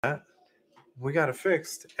we got it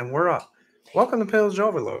fixed, and we're up. Welcome to Pillage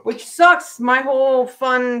Overload. Which sucks. My whole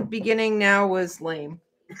fun beginning now was lame.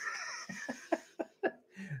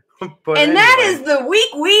 But and anyway, that is the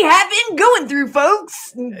week we have been going through,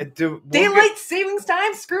 folks. Daylight savings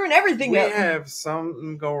time screwing everything up. We have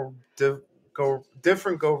something go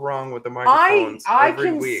wrong with the microphones I every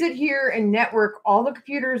can week. sit here and network all the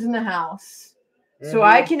computers in the house. Mm-hmm. So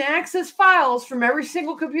I can access files from every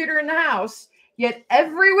single computer in the house. Yet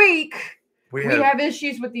every week we have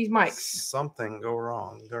issues with these mics. Something go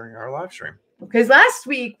wrong during our live stream. Because last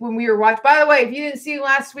week when we were watching, by the way, if you didn't see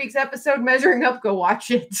last week's episode, Measuring Up, go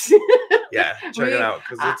watch it. Yeah, check it out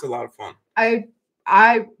because it's a lot of fun.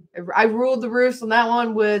 I ruled the roost on that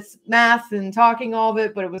one with math and talking all of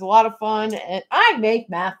it, but it was a lot of fun, and I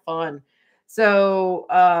make math fun. So,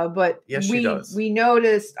 but yes, we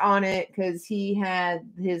noticed on it because he had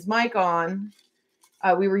his mic on.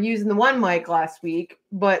 We were using the one mic last week,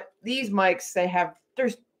 but these mics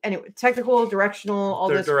technical, directional, all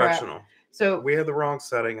this directional. Crap. So we had the wrong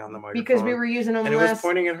setting on the microphone because we were using them, and it was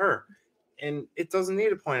pointing at her, and it doesn't need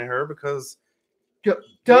to point at her because you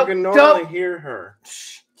can normally hear her.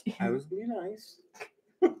 I was being nice.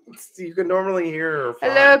 You can normally hear her.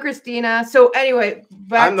 Fine. Hello, Christina. So anyway,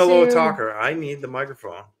 I'm the low talker. I need the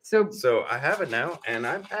microphone. So I have it now, and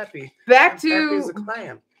I'm happy. Happy as a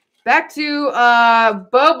clam. Back to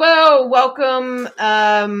Bobo. Welcome,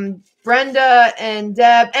 Brenda and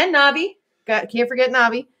Deb and Navi. Can't forget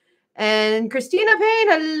Navi. And Christina Payne,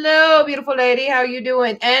 hello, beautiful lady. How you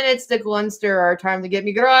doing? And it's the Glunster, our time to get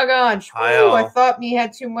me grog on. Ooh, I thought me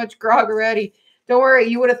had too much grog already. Don't worry,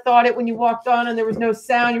 you would have thought it when you walked on and there was no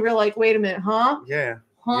sound. You were like, wait a minute, huh? Yeah.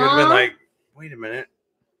 Huh? You'd have been like, wait a minute.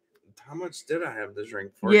 How much did I have to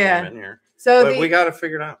drink before I came in here? But we got to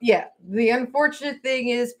figure it out. Yeah. The unfortunate thing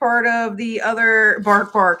is part of the other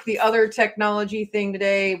the other technology thing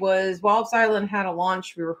today was Waltz Island had a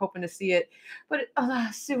launch. We were hoping to see it, but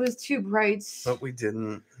alas, it was too bright. But we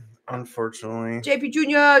didn't, unfortunately. JP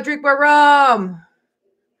Jr., drink more rum.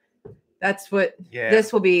 That's what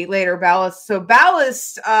this will be later, Ballast. So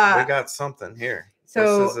Ballast. We got something here.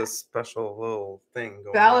 So this is a special little thing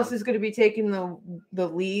going Ballast on. is going to be taking the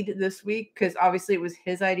lead this week because obviously it was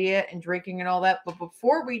his idea and drinking and all that. But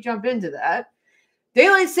before we jump into that,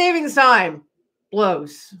 daylight savings time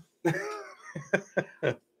blows.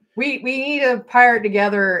 we need to pirate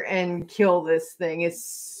together and kill this thing. It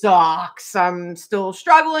sucks. I'm still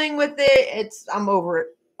struggling with it. I'm over it.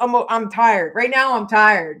 I'm tired. Right now I'm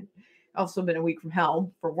tired. Also been a week from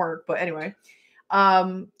hell for work, but anyway.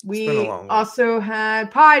 We also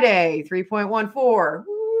had Pi Day 3.14.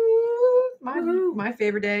 My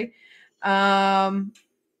favorite day. There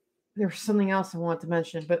was something else I wanted to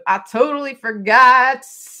mention, but I totally forgot.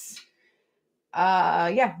 We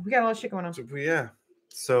got a lot of shit going on.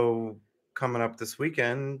 So coming up this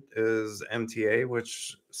weekend is MTA,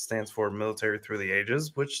 which stands for Military Through the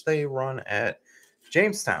Ages, which they run at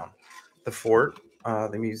Jamestown, the fort,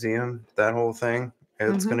 the museum, that whole thing.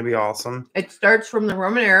 It's going to be awesome. It starts from the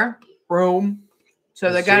Roman era, Rome.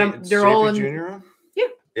 So they got them. They're all in. Jr.?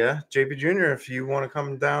 Yeah, JP Jr. If you want to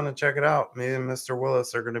come down and check it out, me and Mr.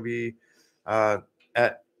 Willis are going to be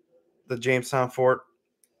at the Jamestown Fort,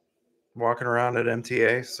 walking around at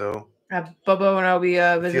MTA. So Bobo and I'll be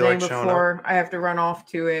visiting before I have to run off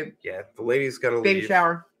to a the ladies got to baby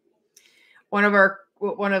shower. One of our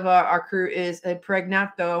crew is a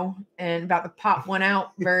pregnato and about to pop one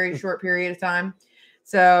out very short period of time.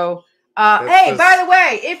 So, hey, by the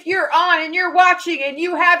way, if you're on and you're watching and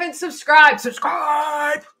you haven't subscribed,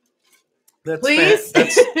 subscribe. Please.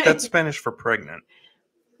 That's Spanish for pregnant.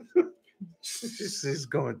 She's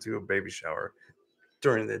going to a baby shower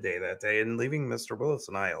during the day that day and leaving Mr. Willis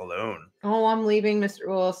and I alone. Oh, I'm leaving Mr.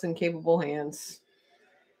 Willis in capable hands.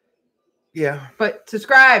 Yeah. But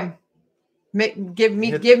subscribe. Give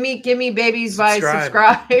me babies by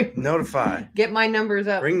subscribe. Notify. Get my numbers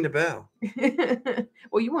up. Ring the bell.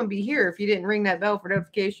 Well, you wouldn't be here if you didn't ring that bell for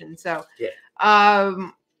notification. So,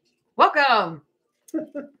 welcome.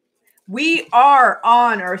 We are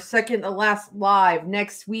on our second to last live.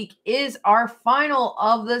 Next week is our final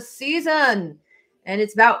of the season, and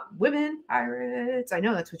it's about women pirates. I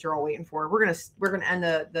know that's what you're all waiting for. We're gonna end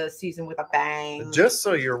the season with a bang. Just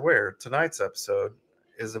so you're aware, tonight's episode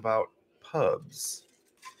is about pubs.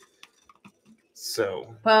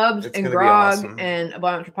 So pubs and grog awesome. And a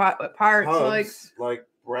bunch of pirates pubs, like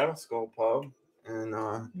Rattleskull Pub and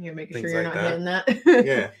you're making sure you're not hitting that.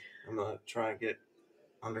 Yeah, I'm gonna try to get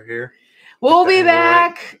under here. We'll be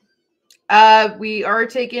back. We are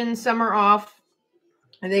taking summer off.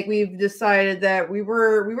 I think we've decided that we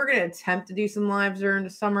were going to attempt to do some lives during the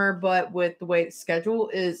summer, but with the way the schedule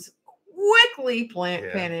is quickly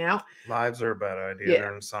panning out. Lives are a bad idea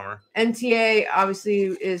during the summer. MTA obviously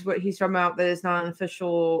is what he's talking about. That is not an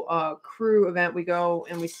official crew event. We go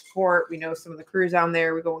and we support. We know some of the crews down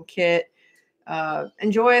there. We go and kit.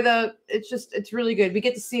 Enjoy it's really good. We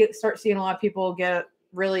get to start seeing a lot of people get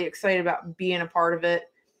really excited about being a part of it.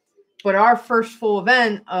 But our first full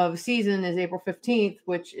event of season is April 15th,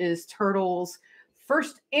 which is Turtle's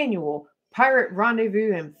first annual Pirate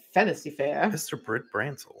Rendezvous and Fantasy Fair. Mr. Britt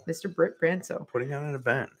Bransell. Putting on an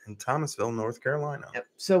event in Thomasville, North Carolina. Yep.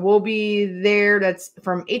 So we'll be there. That's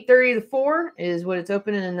from 8:30 to 4 is what it's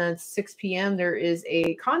opening. And then 6 p.m. there is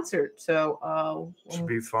a concert. So it should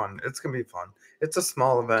be fun. It's going to be fun. It's a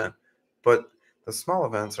small event, but the small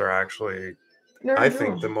events are actually, I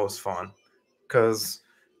think, the most fun because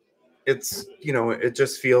it's, it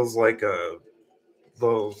just feels like a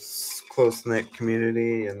little close-knit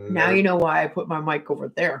community. And now you know why I put my mic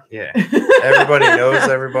over there. Yeah. Everybody knows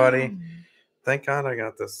everybody. Thank God I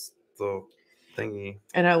got this little thingy.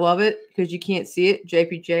 And I love it because you can't see it.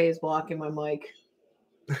 JPJ is blocking my mic.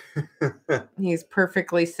 He's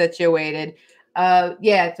perfectly situated.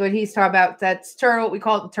 It's what he's talking about. That's Turtle. We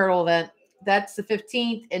call it the Turtle event. That's the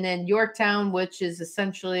 15th. And then Yorktown, which is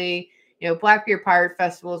essentially, Blackbeard Pirate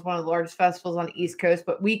Festival is one of the largest festivals on the East Coast,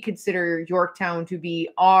 but we consider Yorktown to be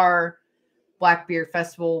our Blackbeard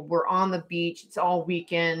Festival. We're on the beach. It's all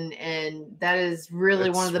weekend, and that is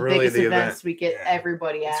really one of the biggest events we get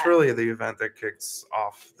everybody at. It's really the event that kicks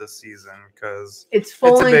off the season because it's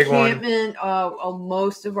full encampment.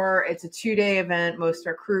 It's a 2-day event. Most of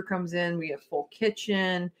our crew comes in. We have full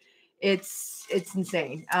kitchen. It's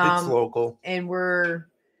insane. It's local, and we're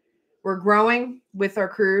growing with our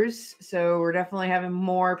crews, so we're definitely having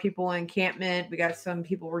more people in encampment. We got some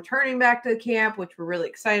people returning back to the camp, which we're really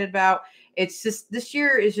excited about. It's just this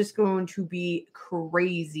year is just going to be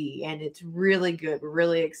crazy, and it's really good. We're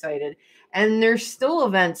really excited, and there's still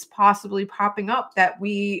events possibly popping up that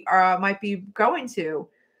we might be going to.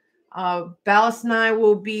 Ballast and I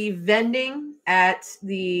will be vending at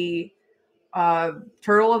the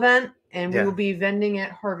Turtle event, and we will be vending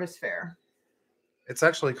at Harvest Fair. It's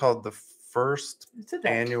actually called the first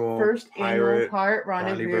annual Pirate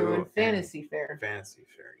Rendezvous and Fantasy Fair. Fantasy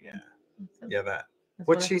Fair, yeah. Yeah, that.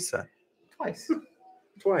 What she said.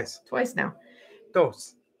 Twice now.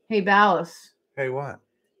 Dos. Hey, Ballast. Hey, what?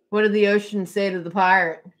 What did the ocean say to the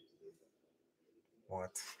pirate?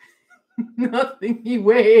 What? Nothing. He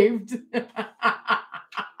waved.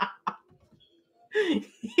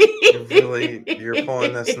 You're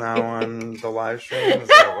pulling this now on the live stream? Is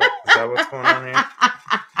that what's going on here?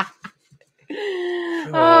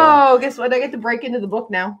 Oh, guess what? I get to break into the book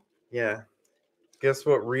now. Yeah. Guess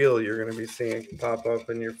what reel you're going to be seeing pop up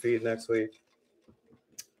in your feed next week?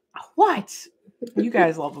 What? You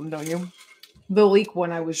guys love them, don't you? The leak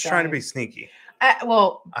one I was trying to be sneaky.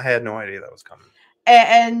 I had no idea that was coming.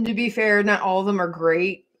 And to be fair, not all of them are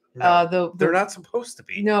great. No, they're not supposed to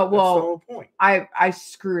be. No, that's the whole point. I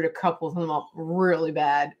screwed a couple of them up really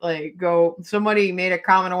bad. Somebody made a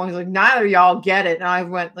comment on, he's like, neither of y'all get it. And I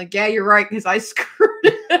went like, yeah, you're right, because I screwed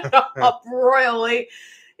it up royally.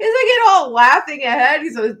 He's like, get all laughing ahead.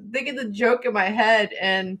 He's thinking the joke in my head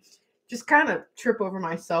and just kind of trip over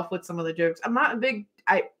myself with some of the jokes. I'm not a big,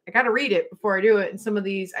 I got to read it before I do it. And some of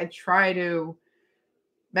these I try to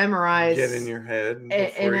memorize, get in your head, and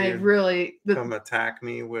I really come attack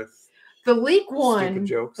me with the leak one. Stupid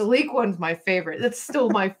jokes. The leak one's my favorite. That's still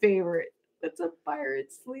my favorite. That's a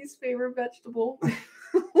pirate's least favorite vegetable.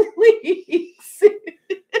 Leeks.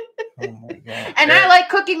 Oh my God. And I like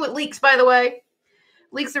cooking with leeks, by the way.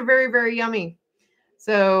 Leeks are very, very yummy.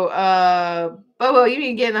 So, Bobo, you need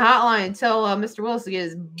to get in the hotline and tell Mr. Willis to get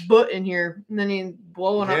his butt in here. And then he's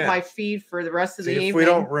blowing up my feed for the rest of the evening. If we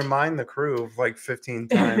don't remind the crew of 15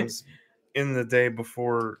 times in the day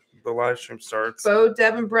before the live stream starts. Bo,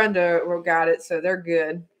 Deb, and Brenda got it, so they're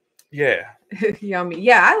good. Yeah. Yummy.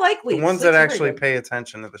 Yeah, I like leeks. The ones that actually pay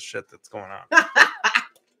attention to the shit that's going on.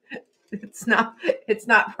 It's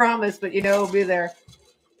not promised, but it'll be there.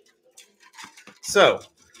 So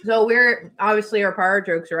we're obviously our pirate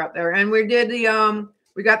jokes are up there, and we did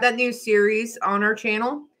we got that new series on our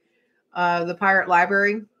channel, the Pirate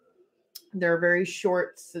Library. They're very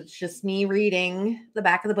short, so it's just me reading the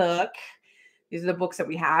back of the book. These are the books that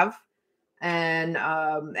we have, and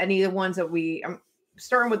any of the ones that I'm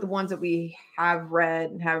starting with the ones that we have read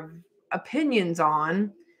and have opinions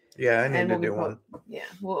on. Yeah, I need to do one. Yeah,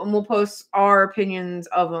 we'll post our opinions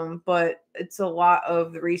of them, but it's a lot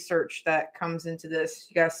of the research that comes into this.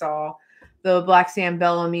 You guys saw the Black Sand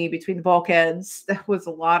Bellamy between the bulkheads. That was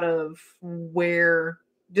a lot of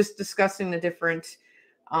just discussing the different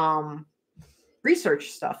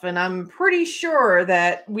research stuff. And I'm pretty sure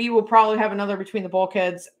that we will probably have another Between the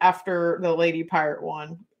Bulkheads after the Lady Pirate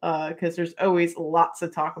one, because there's always lots to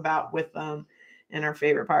talk about with them and our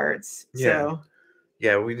favorite pirates. Yeah. So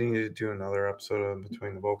yeah, we need to do another episode of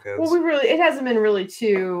Between the Bulkheads. well, it hasn't been really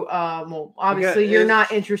too well, obviously you're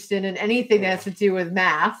not interested in anything that has to do with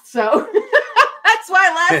math, so that's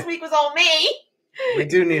why last week was all me. We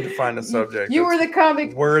do need to find a subject. You were the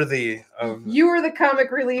comic worthy of. You were the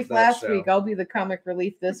comic relief last show. week. I'll be the comic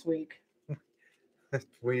relief this week.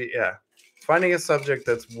 Finding a subject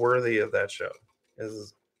that's worthy of that show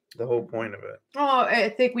is the whole point of it. Oh, I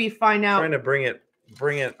think we find out. Trying to bring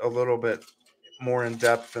it a little bit more in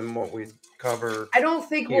depth than what we cover. I don't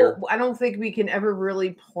think we can ever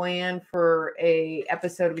really plan for a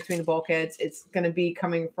episode of Between the Bulkheads. It's going to be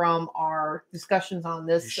coming from our discussions on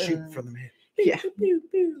this. Shoot for the man. Yeah.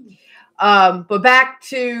 But back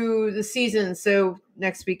to the season. So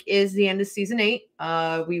next week is the end of season 8.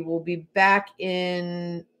 We will be back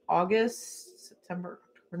in September.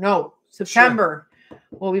 Sure.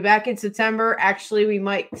 We'll be back in September. Actually, we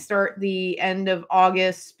might start the end of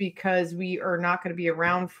August because we are not going to be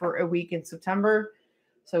around for a week in September.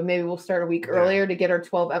 So maybe we'll start a week earlier to get our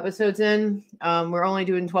 12 episodes in. We're only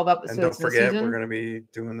doing 12 episodes. And don't forget, we're going to be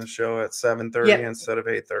doing the show at 7:30 instead of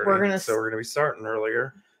 8:30. So we're going to be starting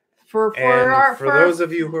earlier. For those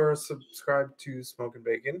of you who are subscribed to Smoke and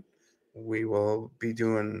Bacon, we will be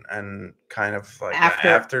doing an kind of like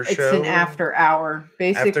after show. It's an after hour,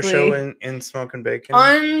 basically. After show in Smoke and Bacon.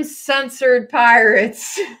 Uncensored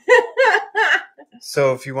pirates.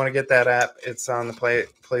 So if you want to get that app, it's on the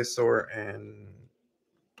Play Store and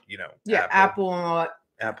Apple and all that.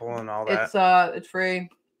 Apple and all that. It's free.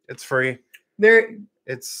 It's free.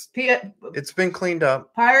 It's been cleaned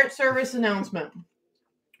up. Pirate service announcement.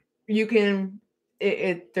 You can.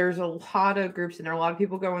 There's a lot of groups in there. A lot of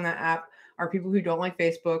people go in that app are people who don't like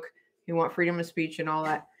Facebook, who want freedom of speech and all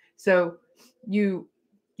that. So you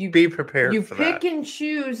be prepared. You for pick that. and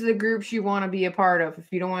choose the groups you want to be a part of.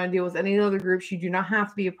 If you don't want to deal with any other groups, you do not have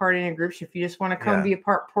to be a part of any groups. If you just want to come be a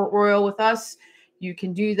part Port Royal with us, you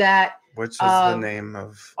can do that. Which is the name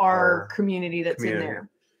of our community that's in there.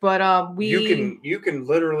 But you can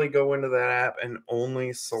literally go into that app and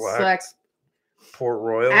only select Port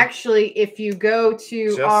Royal. Actually, if you go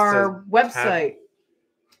to our website,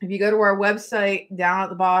 down at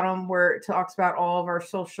the bottom where it talks about all of our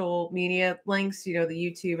social media links, the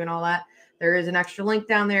YouTube and all that, there is an extra link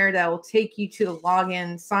down there that will take you to the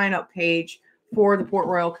login sign up page for the Port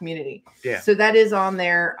Royal community. Yeah. So that is on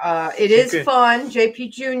there. It is fun.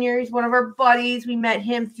 JP Jr. He's one of our buddies. We met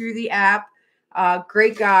him through the app.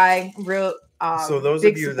 Great guy. Real. So those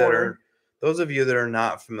of you that are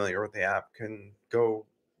not familiar with the app can go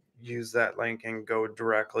use that link and go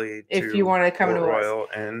directly if you want to come to Royal us.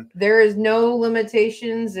 And there is no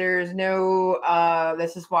limitations. There's no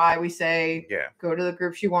this is why we say go to the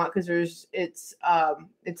groups you want, because it's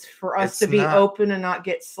for us to be open and not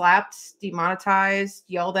get slapped, demonetized,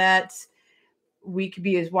 yelled at. We could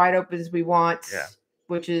be as wide open as we want,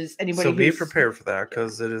 which is anybody. So be prepared for that,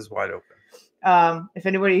 because it is wide open. If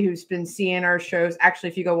anybody who's been seeing our shows, actually,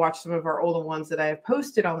 if you go watch some of our older ones that I have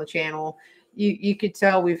posted on the channel, you could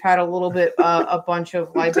tell we've had a little bit, a bunch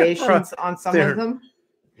of libations on some of them.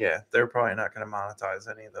 Yeah, they're probably not going to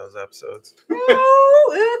monetize any of those episodes. No.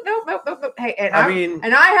 Hey, and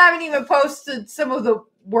I haven't even posted some of the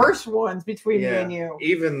worst ones between me and you.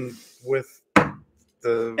 Even with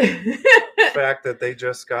the fact that they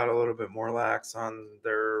just got a little bit more lax on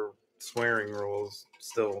their swearing rules,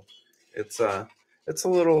 still, it's a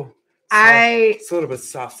little bit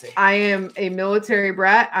saucy. I am a military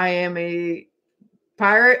brat. I am a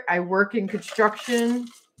pirate. I work in construction,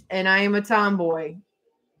 and I am a tomboy.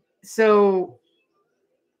 So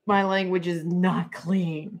my language is not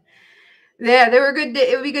clean. Yeah, they were good.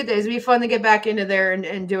 It would be good days. It'd be fun to get back into there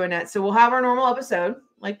and doing that. So we'll have our normal episode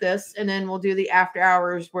like this, and then we'll do the after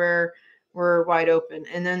hours where we're wide open.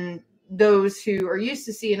 And then those who are used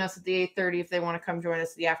to seeing us at the 8:30, if they want to come join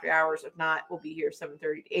us at the after hours. If not, we'll be here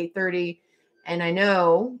 7:30 to 8:30. And I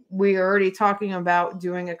know we are already talking about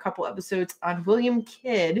doing a couple episodes on William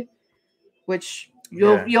Kidd, which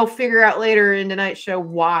you'll figure out later in tonight's show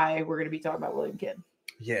why we're going to be talking about William Kidd.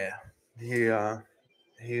 Yeah,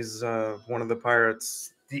 he's one of the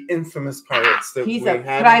pirates, the infamous pirates that He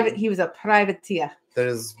was a privateer that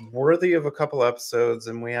is worthy of a couple episodes,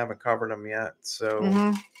 and we haven't covered him yet.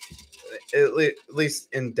 So at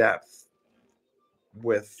least in depth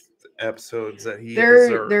with episodes that he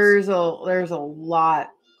deserves. There's a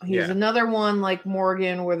lot. He's another one like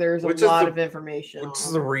Morgan where there's a lot of information. Which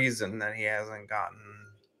is the reason that he hasn't gotten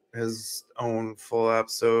his own full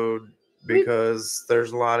episode because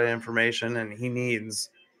there's a lot of information and he needs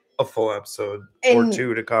a full episode And or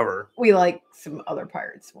two to cover. we like some other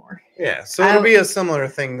pirates more. Yeah, so it'll be a similar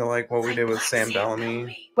thing to like what we did with Sam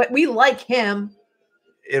Bellamy. But we like him.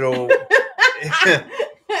 It'll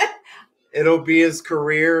be his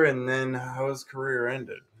career and then how his career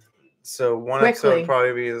ended. So one episode will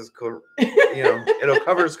probably be his, it'll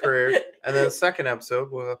cover his career, and then the second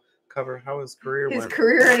episode will cover how his career went. His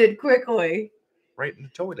career ended quickly. Right in the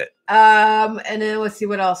toilet. And then let's see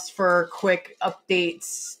what else for quick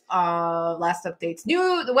updates. Last updates.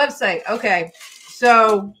 The website. Okay.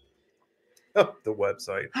 So. Oh, the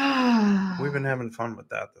website. We've been having fun with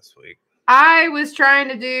that this week. I was trying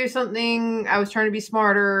to do something. I was trying to be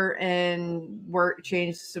smarter and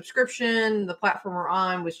change the subscription. The platform we're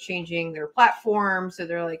on was changing their platform. So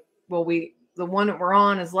they're like, well, the one that we're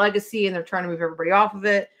on is legacy and they're trying to move everybody off of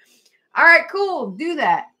it. All right, cool. Do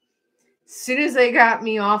that. As soon as they got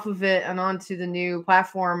me off of it and onto the new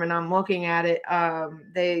platform and I'm looking at it,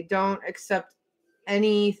 they don't accept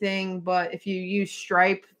anything but if you use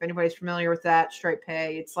Stripe. If anybody's familiar with that, Stripe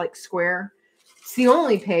Pay, it's like Square. It's the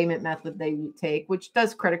only payment method they take, which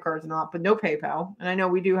does credit cards and all, but no PayPal. And I know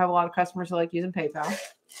we do have a lot of customers who like using PayPal.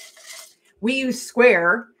 We use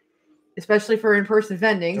Square, especially for in-person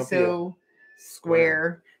vending.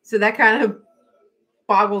 Square. So that kind of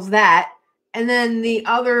boggles that. And then the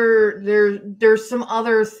other, there's some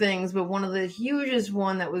other things, but one of the hugest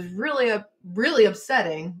one that was really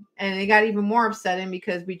upsetting, and it got even more upsetting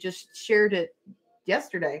because we just shared it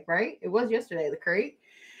yesterday, right? It was yesterday, the crate.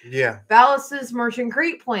 Yeah. Ballast's merchant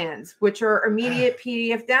crate plans, which are immediate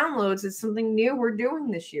PDF downloads. It's something new we're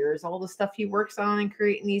doing this year, is all the stuff he works on and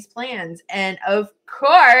creating these plans. And of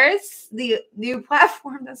course, the new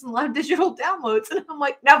platform doesn't allow digital downloads. And I'm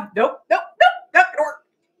like, nope.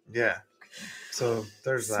 Yeah. So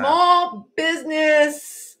there's Small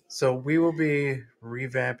business. So we will be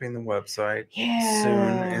revamping the website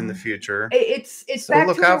soon in the future. It's so back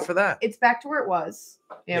look out for that. It's back to where it was.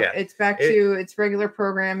 It's back to its regular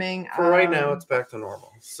programming. For right now, it's back to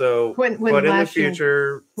normal. So, but in the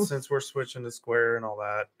future, since we're switching to Square and all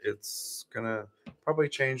that, it's gonna probably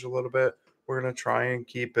change a little bit. We're gonna try and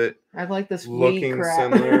keep it. I like this looking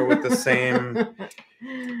similar with the same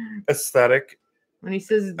aesthetic. When he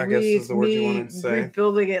says I guess is the word you wanted to say.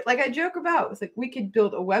 Building it, like I joke about, it's like we could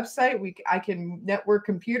build a website. I can network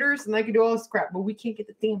computers and I can do all this crap, but we can't get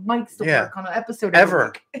the damn mics to work on an episode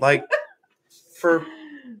ever. Like for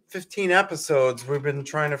 15 episodes, we've been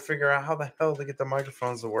trying to figure out how the hell to get the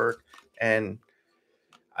microphones to work, and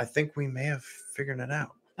I think we may have figured it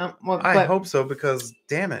out. I hope so, because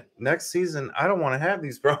damn it, next season I don't want to have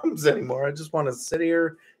these problems anymore. I just want to sit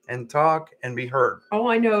here and talk and be heard.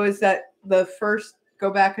 All I know is that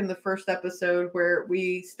go back in the first episode where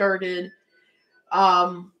we started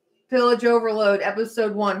Pillage Overload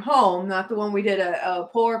episode 1 home, not the one we did a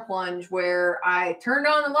polar plunge, where I turned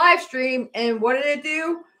on the live stream and what did it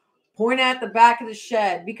do? Point at the back of the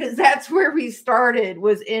shed, because that's where we started,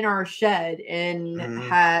 was in our shed, and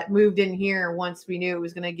had moved in here once we knew it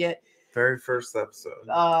was going to get very first episode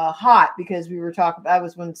hot, because we were talking, that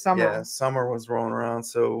was when summer was rolling around,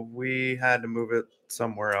 so we had to move it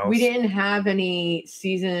somewhere else. We didn't have any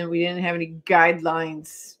season, we didn't have any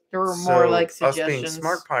guidelines. There were more like suggestions. Us being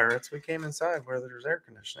smart pirates, we came inside where there's air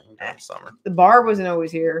conditioning during summer. The bar wasn't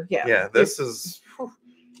always here. If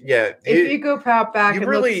you go back and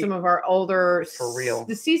look at some of our older, for real,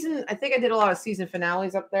 the season, I think I did a lot of season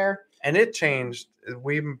finales up there. And it changed.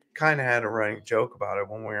 We kind of had a running joke about it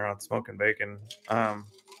when we were on Smoking Bacon.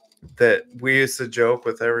 That we used to joke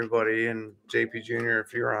with everybody, and JP Jr.,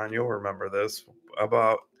 if you're on, you'll remember this,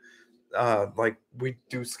 about like we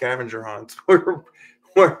do scavenger hunts where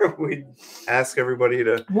we ask everybody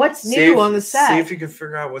to what's new on the set. See if you can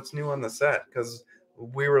figure out what's new on the set, because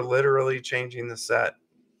we were literally changing the set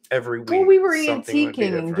every week. Well, we were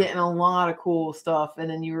antiquing and getting a lot of cool stuff, and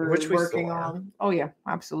then you were working on. Oh yeah,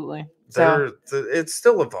 absolutely. So it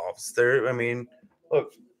still evolves. I mean,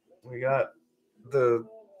 look, we got the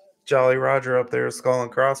Jolly Roger up there, Skull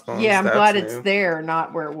and Crossbones. Yeah, I'm glad it's there,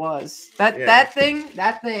 not where it was. That thing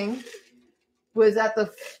was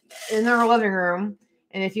in our living room,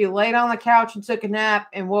 and if you laid on the couch and took a nap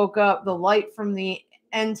and woke up, the light from the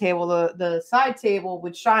end table, the side table,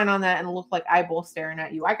 would shine on that and look like eyeballs staring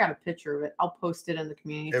at you. I got a picture of it. I'll post it in the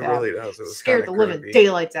community tab. It really does. It was scared the living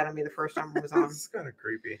daylights out of me the first time it was on. It's kind of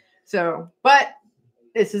creepy. So, but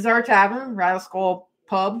this is our tavern, Rattleskull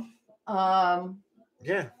Pub.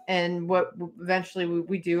 And what eventually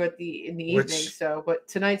we do in the evening. So, but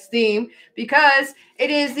tonight's theme, because it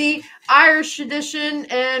is the Irish edition,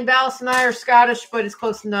 and Ballast and I are Scottish, but it's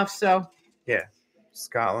close enough. So, yeah,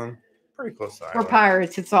 Scotland. pretty close to We're Iowa.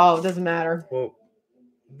 pirates. It's all. It doesn't matter. We'll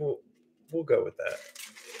go with that.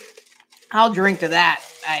 I'll drink to that.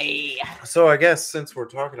 Aye. So I guess since we're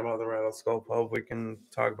talking about the Rattleskull Pub, we can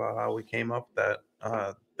talk about how we came up with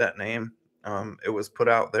that name. It was put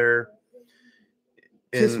out there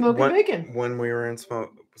To Smoking Bacon. when we were in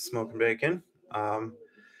Smoking Bacon.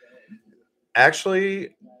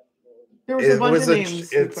 Actually, there was a bunch of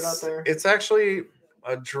names we put out there. It's actually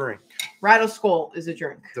a drink. Rattleskull is a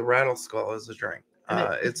drink. The Rattleskull is a drink.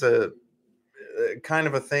 It's a kind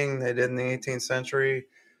of a thing they did in the 18th century.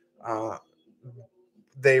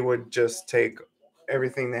 They would just take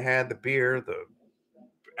everything they had, the beer, the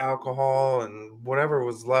alcohol, and whatever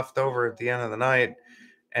was left over at the end of the night,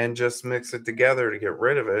 and just mix it together to get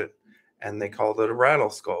rid of it. And they called it a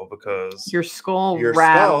rattleskull because your skull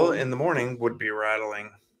in the morning would be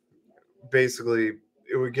rattling. Basically,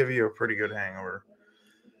 it would give you a pretty good hangover.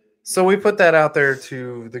 So we put that out there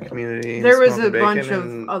to the community. There was a bunch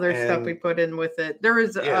of other stuff we put in with it. There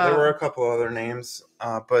was there were a couple other names,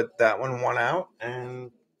 but that one won out,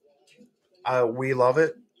 and we love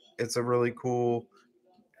it. It's a really cool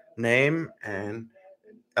name, and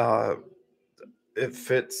it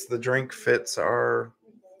fits. The drink fits our.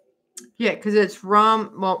 Yeah, because it's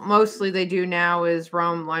rum. Well, mostly they do now is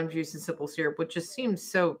rum, lime juice, and simple syrup, which just seems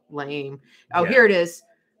so lame. Oh, here it is.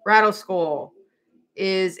 Rattleskull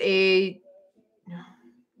is a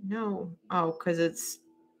because it's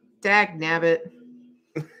dag nabbit.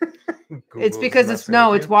 It's because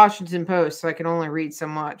it's Washington Post, so I can only read so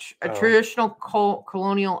much. A traditional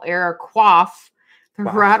colonial era quaff. The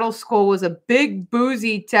Rattleskull was a big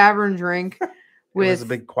boozy tavern drink. It was a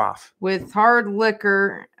big quaff with hard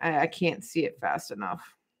liquor. I can't see it fast enough,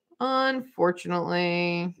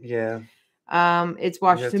 unfortunately. Yeah. It's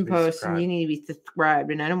Washington Post, and you need to be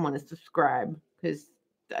subscribed. And I don't want to subscribe because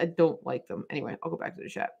I don't like them. Anyway, I'll go back to the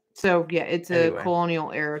chat. So yeah, it's a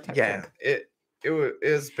colonial era type thing. It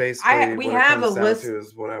is basically. We have a list.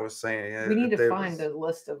 Is what I was saying. We need to find a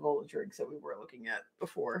list of all the drinks that we were looking at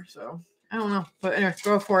before. So I don't know, but anyway,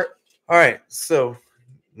 go for it. All right. So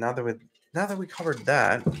now that we covered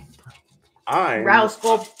that,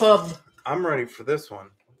 Rattleskull Pub. I'm ready for this one.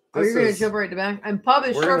 You're going to jump right to back? And pub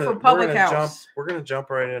is short for public house. We're going to jump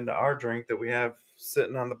right into our drink that we have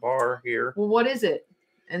sitting on the bar here. Well, what is it?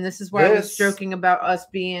 And this is why I was joking about us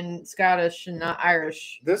being Scottish and not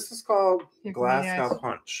Irish. This is called Glasgow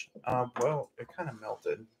Punch. Well, it kind of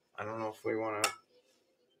melted. I don't know if we want to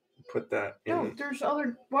put that in. No, there's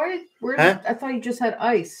other... I thought you just had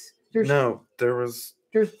ice. There was...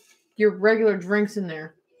 There's your regular drinks in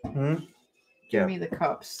there. Give me the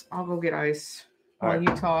cups. I'll go get ice while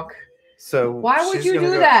you talk. So why would you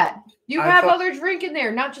do that? You have other drink in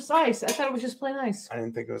there, not just ice. I thought it was just plain ice. I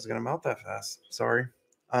didn't think it was gonna melt that fast. Sorry.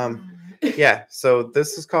 Yeah. So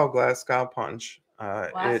this is called Glasgow Punch.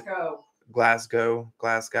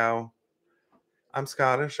 Glasgow. I'm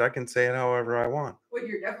Scottish. I can say it however I want. Well,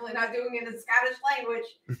 you're definitely not doing it in Scottish language.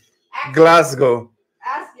 Glasgow.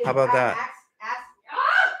 How about that?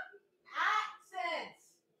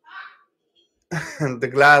 The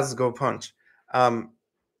Glasgow Punch.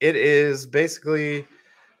 It is basically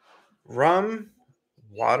rum,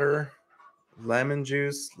 water, lemon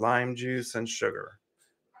juice, lime juice, and sugar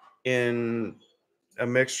in a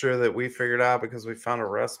mixture that we figured out because we found a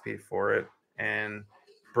recipe for it and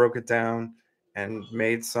broke it down and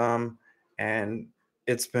made some, and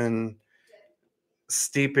it's been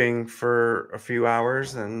steeping for a few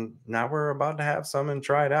hours, and now we're about to have some and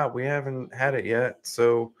try it out. We haven't had it yet,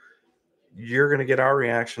 so you're going to get our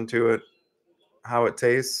reaction to it, how it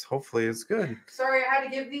tastes. Hopefully it's good. Sorry, I had to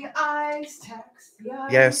give the ice tax.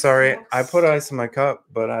 Sorry. I put ice in my cup,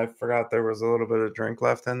 but I forgot there was a little bit of drink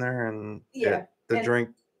left in there, and the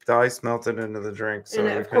ice melted into the drink. So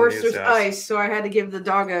and of course there's ice, so I had to give the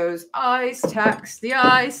doggos the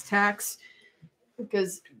ice tax.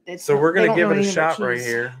 Because we're going to give it a shot right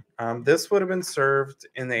here. This would have been served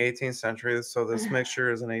in the 18th century, so this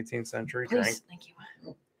mixture is an 18th century drink. Thank you.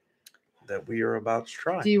 That we are about to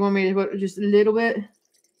try. Do you want me to put just a little bit?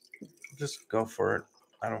 Just go for it.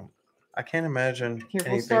 I can't imagine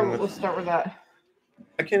anything. We'll start with that.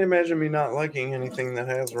 I can't imagine me not liking anything that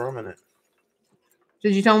has rum in it.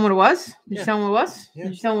 Did you tell him what it was? Did you tell him what it was? Yeah.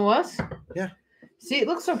 Did you tell him what it was? Yeah. See, it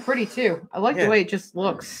looks so pretty too. I like the way it just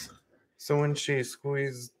looks. So when she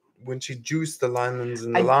juiced the lemons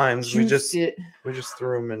and the limes, we just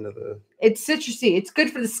threw them into the. It's citrusy. It's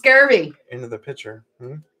good for the scurvy. Into the pitcher.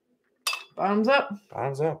 Bottoms up.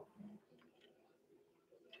 Bottoms up.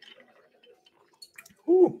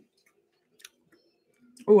 Ooh.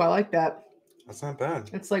 Ooh, I like that. That's not bad.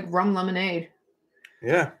 It's like rum lemonade.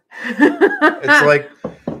 Yeah. It's like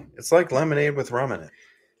It's like lemonade with rum in it.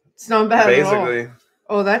 It's not bad at all. Basically,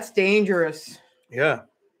 Oh, that's dangerous. yeah.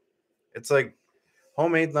 It's like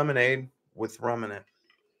homemade lemonade with rum in it.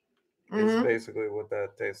 Is Mhm. basically what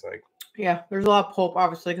that tastes like. Yeah, there's a lot of pulp,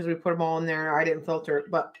 obviously, because we put them all in there. I didn't filter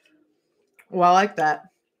it, but well, I like that.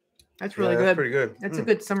 That's really That's good. pretty good. That's a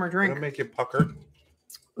good summer drink. It'll make you pucker.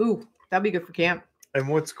 Ooh, that'd be good for camp. And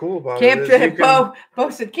what's cool about Camp it is drink. Bo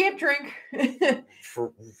said camp drink.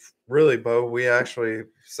 Really, Bo, we actually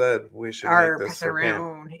said we should make this for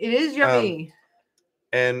camp. It is yummy.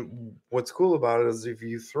 And what's cool about it is if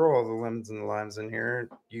you throw all the lemons and the limes in here,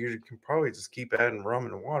 you can probably just keep adding rum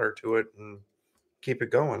and water to it and keep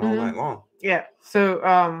it going all night long. Yeah.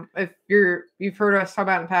 So if you've heard us talk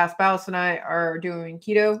about in the past, Ballast and I are doing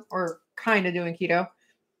keto or kind of doing keto.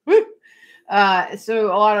 Woo!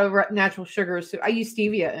 So a lot of natural sugars. So I use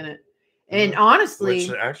stevia in it. And honestly,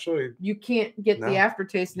 which actually you can't get the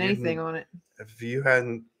aftertaste and anything on it. If you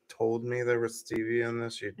hadn't told me there was stevia in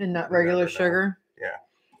this, you'd and not regular sugar. Yeah.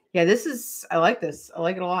 Yeah, this is. I like this. I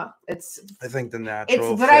like it a lot. I think the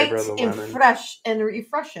natural bright flavor of the lemon. and fresh and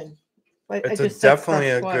refreshing. But it's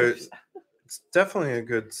definitely a good. It's definitely a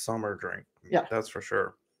good summer drink. Yeah, that's for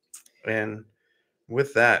sure. And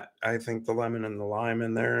with that, I think the lemon and the lime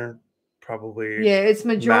in there probably it's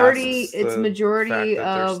majority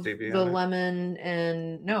of the lemon,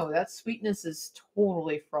 and no, that sweetness is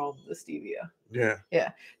totally from the stevia.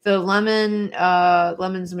 Yeah, the lemon's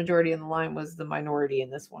the majority and the lime was the minority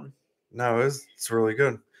in this one. No, it's really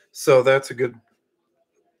good. So that's a good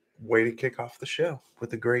way to kick off the show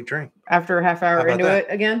with a great drink after a half hour into it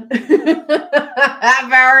again.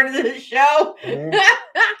 Half hour into the show.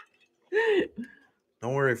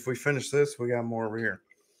 Don't worry, if we finish this, we got more over here.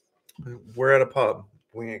 We're at a pub.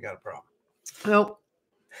 We ain't got a problem. Nope.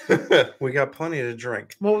 We got plenty to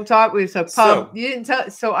drink. Well, we said pub. So, you didn't tell.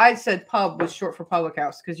 So I said pub was short for public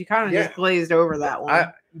house because you kind of just glazed over that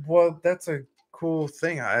one. Well, that's a cool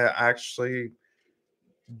thing. I actually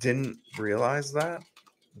didn't realize that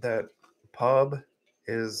pub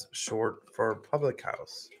is short for public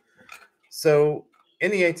house. So in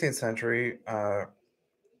the 18th century,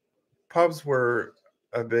 pubs were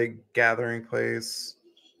a big gathering place.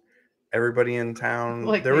 Everybody in town.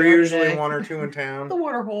 There were usually one or two in town. The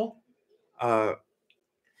water hole.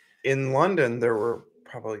 In London, there were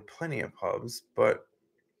probably plenty of pubs, but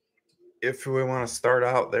if we want to start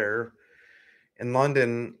out there, in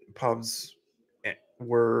London, pubs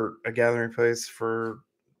were a gathering place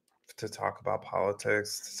to talk about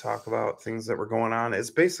politics, to talk about things that were going on. It's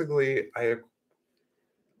basically, I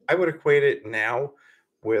would equate it now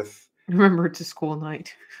with... Remember, it's a school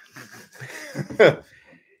night.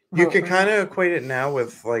 You can kind of equate it now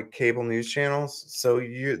with like cable news channels. So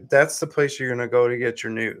that's the place you're going to go to get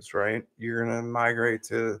your news, right? You're going to migrate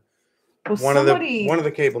to one of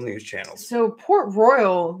the cable news channels. So Port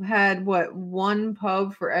Royal had one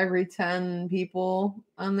pub for every 10 people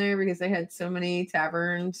on there because they had so many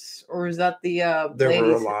taverns, or was that the there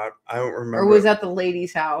were a lot. I don't remember. Or was that the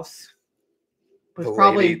ladies' house?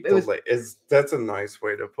 That's a nice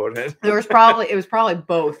way to put it. It was probably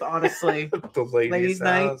both, honestly. The ladies'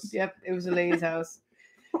 house. Night. Yep, it was a ladies' house.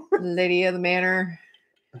 Lady of the manor.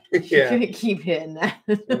 Yeah. You're gonna keep hitting that.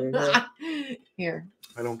 Mm-hmm. Here.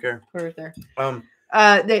 I don't care. Put it there.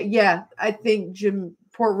 I think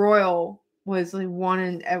Port Royal was like one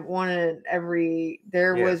in every.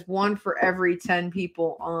 There was one for every 10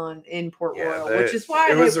 people in Port Royal, which is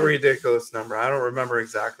why it was a ridiculous number. I don't remember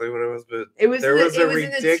exactly what it was, but there was a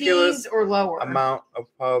ridiculous or lower amount of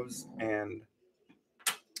pubs. And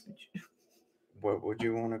what would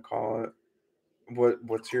you want to call it?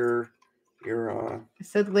 What's your It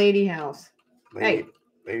said lady house.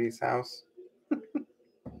 Lady's house.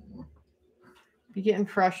 You getting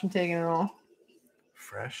fresh and taking it all?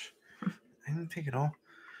 Fresh? I didn't take it all.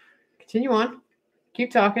 Continue on.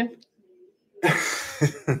 Keep talking.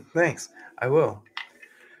 Thanks. I will.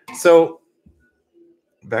 So,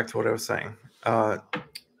 back to what I was saying.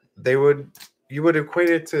 You would equate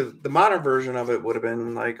it to the modern version of it would have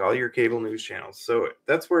been like all your cable news channels. So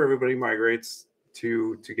that's where everybody migrates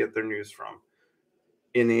to get their news from.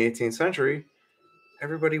 In the 18th century,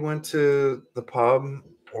 everybody went to the pub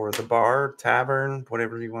or the bar, tavern,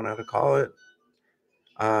 whatever you wanted to call it.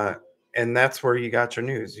 And that's where you got your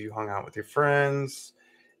news. You hung out with your friends.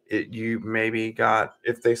 You maybe got,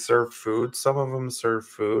 if they served food, some of them served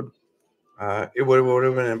food. It would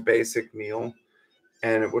have been a basic meal,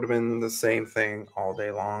 and it would have been the same thing all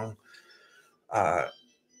day long.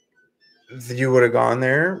 You would have gone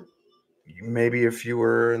there. Maybe if you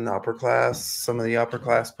were in the upper class, some of the upper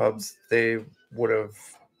class pubs, they would have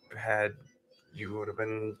had, you would have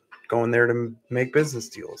been going there to make business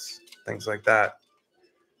deals, things like that.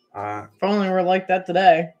 If only we're like that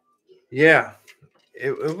today. Yeah,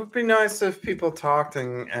 it would be nice if people talked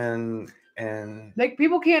and like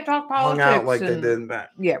people can't talk politics hung out like they did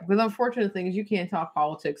back. Yeah, but the unfortunate thing is you can't talk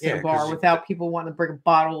politics in a bar 'cause without people wanting to bring a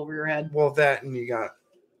bottle over your head. Well, that and you got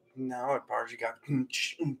now at bars you got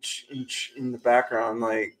in the background,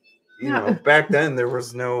 like back then there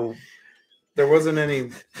wasn't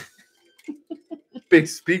any big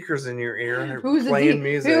speakers in your ear playing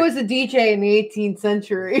music. Who was a DJ in the 18th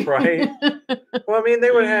century? Right. Well, I mean,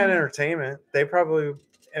 they would have had entertainment. They probably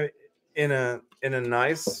in a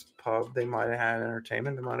nice pub they might have had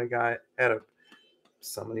entertainment. They might have had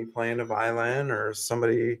somebody playing a violin or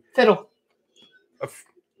somebody fiddle. A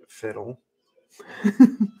fiddle.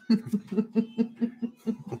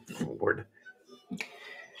 Lord.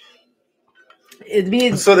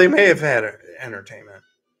 So they may have had entertainment.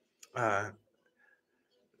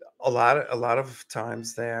 A lot of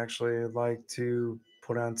times they actually like to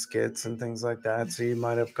put on skits and things like that. So you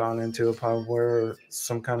might have gone into a pub where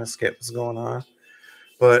some kind of skit was going on,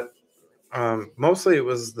 but mostly it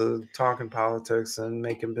was the talking politics and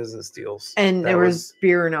making business deals. And there was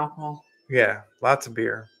beer and alcohol. Yeah, lots of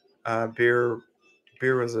beer. Beer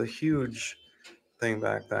was a huge thing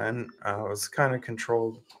back then. It was kind of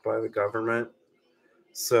controlled by the government,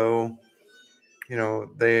 so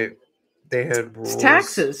they had rules. It's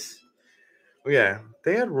taxes. Yeah,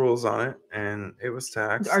 they had rules on it, and it was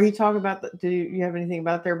taxed. Are you talking about do you have anything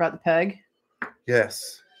about the peg?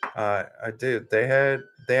 Yes, I did. They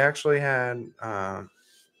actually had.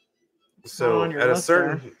 So at a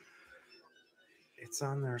certain, it's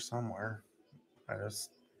on there somewhere.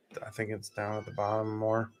 I think it's down at the bottom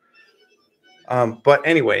more. But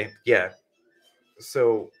anyway, yeah.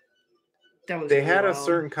 So they had a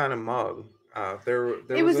certain kind of mug.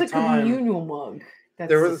 It was a communal mug.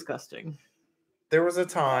 That's disgusting. There was a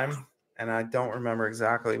time, and I don't remember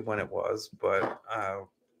exactly when it was, but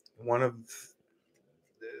one of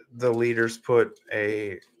the leaders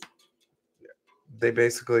they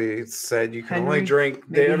basically said you can only drink.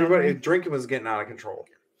 Drinking was getting out of control,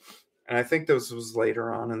 and I think this was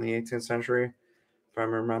later on in the 18th century, if I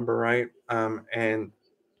remember right. And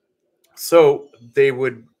so they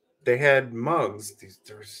had mugs.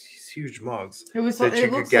 There was these huge mugs. It looks like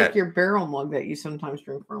your barrel mug that you sometimes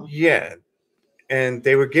drink from. Yeah, and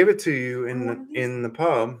they would give it to you in the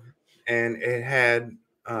pub, and it had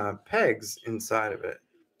pegs inside of it,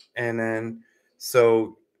 and then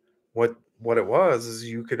so what it was is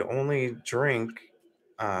you could only drink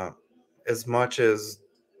as much as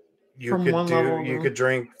you could do. You could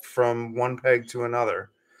drink from one peg to another.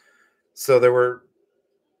 So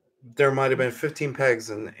there might have been 15 pegs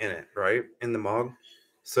in it, right, in the mug.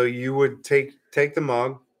 So you would take the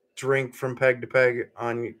mug, drink from peg to peg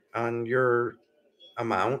on your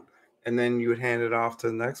amount, and then you would hand it off to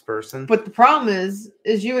the next person. But the problem is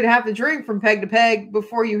you would have to drink from peg to peg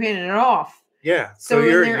before you handed it off. Yeah. So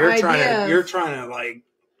you're trying to like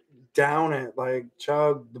down it, like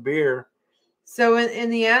chug the beer. So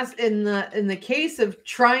in the case of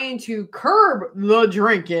trying to curb the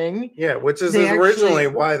drinking, yeah, which is originally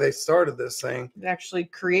why they started this thing. It actually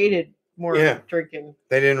created more drinking.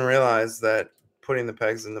 They didn't realize that putting the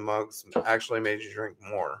pegs in the mugs actually made you drink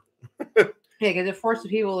more. Yeah, because it forced the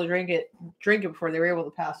people to drink it before they were able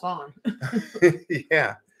to pass on.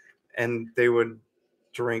 Yeah, and they would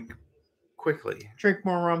drink quickly. Drink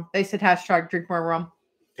more rum. They said # drink more rum.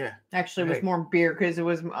 Yeah, actually, it was more beer because it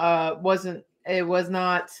was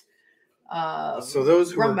not. So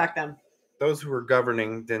those rum back then. Those who were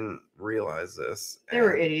governing didn't realize this. They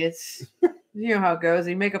were idiots. You know how it goes.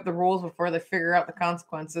 They make up the rules before they figure out the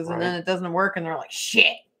consequences, and then it doesn't work, and they're like,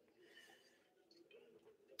 "Shit."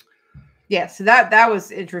 Yeah, so that was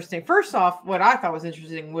interesting. First off, what I thought was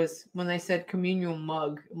interesting was when they said communal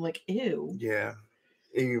mug. I'm like, ew. Yeah.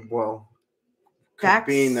 Well,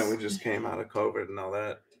 being that we just came out of COVID and all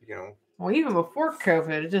that, Well, even before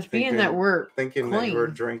COVID, just being that we're thinking clean. That we're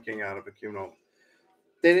drinking out of a communal.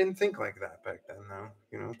 They didn't think like that back then,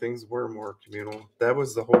 though. Things were more communal. That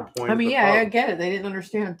was the whole point. I mean, I get it. They didn't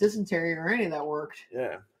understand dysentery or any of that worked.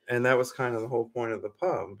 Yeah. And that was kind of the whole point of the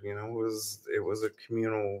pub, it was a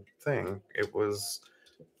communal thing. It was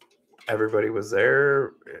everybody was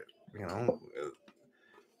there,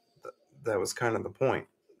 that was kind of the point.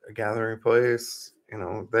 A gathering place,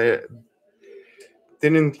 they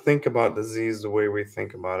didn't think about disease the way we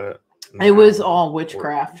think about it. It was all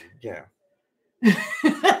witchcraft. Yeah.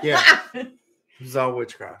 Yeah. It was all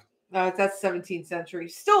witchcraft. No, that's 17th century.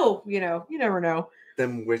 Still, you never know.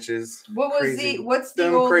 Them witches. What's the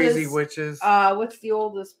oldest crazy witches? What's the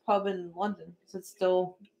oldest pub in London? Is it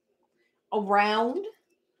still around?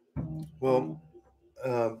 Well,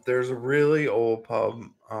 there's a really old pub.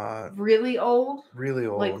 Really old? Really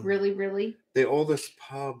old. Like really, really? The oldest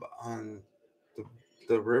pub on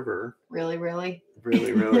the river. Really, really?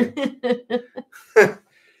 Really, really.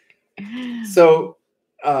 So,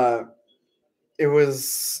 it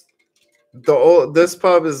was this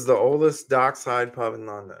pub is the oldest dockside pub in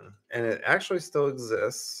London, and it actually still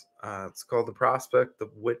exists. It's called the Prospect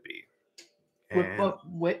of Whitby.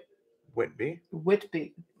 Whitby?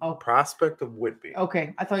 Whitby. Oh. Prospect of Whitby.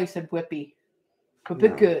 Okay, I thought you said Whippy. But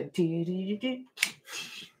No. good.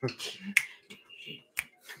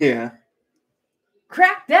 Yeah.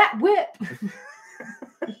 Crack that whip.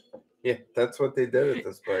 Yeah, that's what they did at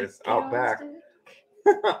this place. Out back.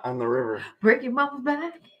 On the river. Break your mama's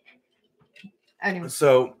back. Anyway.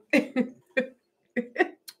 So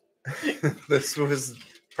this was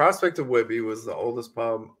Prospect of Whitby was the oldest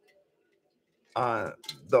pub, the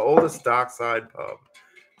oldest dockside pub.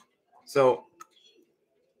 So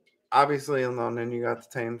obviously in London you got the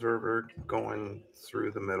Thames River going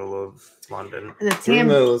through the middle of London, through the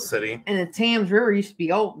middle of the city. And the Thames River used to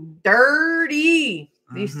be all dirty.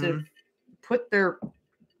 They used to put their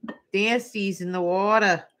nasties in the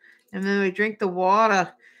water, and then we drink the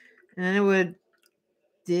water, and then it would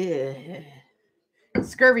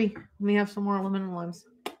scurvy. Let me have some more lemon and limes.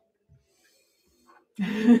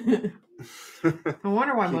 No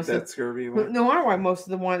wonder why most of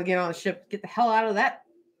them wanted to get on the ship. Get the hell out of that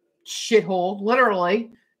shithole,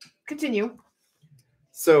 literally. Continue.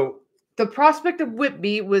 So the Prospect of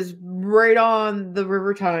Whitby was right on the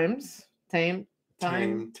River Thames. Thames.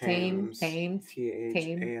 T-H-A-M-E-S.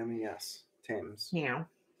 Thames. Meow.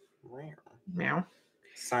 Meow.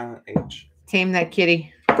 Silent H. Tame that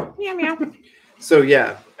kitty. Meow, meow. So,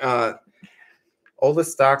 yeah.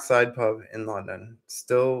 Oldest dockside pub in London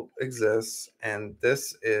still exists. And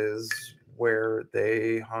this is where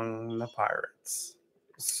they hung the pirates.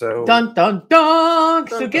 So. Dun, dun, dun.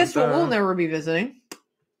 So, guess what we'll never be visiting?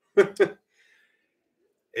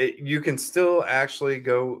 You can still actually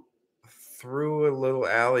go through a little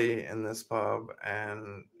alley in this pub,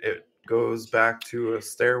 and it goes back to a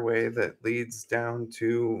stairway that leads down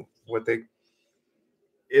to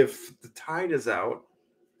if the tide is out,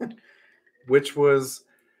 which was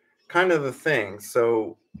kind of the thing.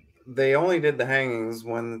 So they only did the hangings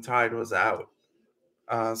when the tide was out.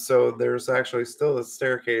 So there's actually still a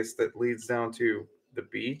staircase that leads down to the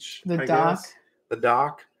beach, the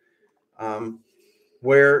dock,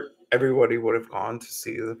 where everybody would have gone to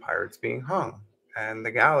see the pirates being hung, and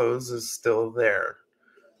the gallows is still there.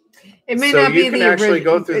 It may not be the original.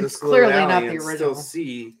 Go through it's clearly not the original. Still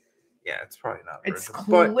see, yeah, it's probably not the original.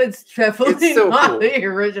 But it's definitely not the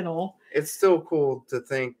original. It's still cool to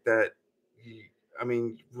think that. I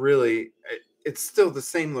mean, really, it's still the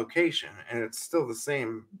same location, and it's still the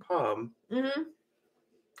same pub. Mm-hmm.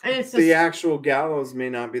 And it's the actual gallows may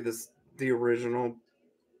not be the original,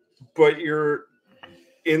 but you're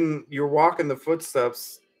walking the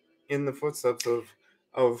footsteps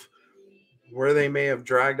of where they may have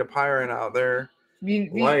dragged a pirate out there.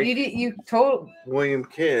 You told William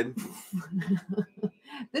Kidd.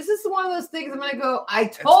 This is one of those things I'm gonna go, I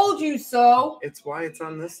told you so. It's why it's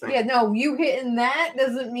on this thing. Yeah, no, you hitting that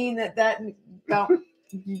doesn't mean that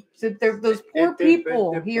those poor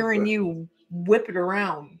people hearing you whip it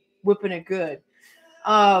around, whipping it good.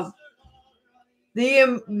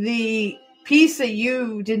 The piece that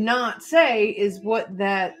you did not say is what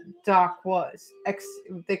that dock was. It's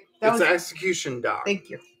an execution dock. Thank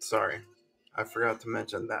you. Sorry, I forgot to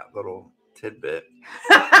mention that little tidbit.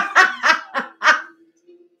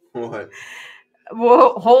 What?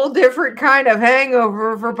 Well, whole different kind of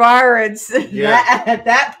hangover for pirates at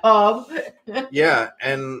that pub. Yeah,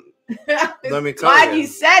 and let me tell you. Glad you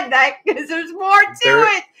said that because there's more to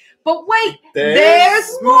it. But wait,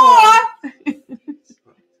 there's more.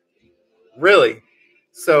 Really?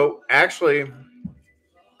 So actually,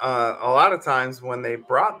 a lot of times when they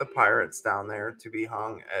brought the pirates down there to be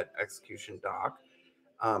hung at Execution Dock,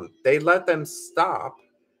 they let them stop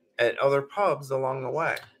at other pubs along the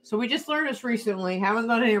way. So we just learned this recently. Haven't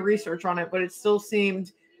done any research on it, but it still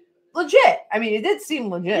seemed legit. I mean, it did seem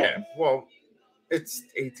legit. Yeah, well, it's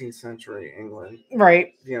 18th century England.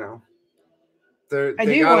 Right. You know.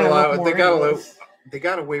 They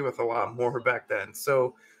got away with a lot more back then.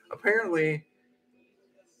 So apparently,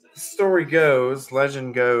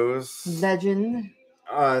 legend goes,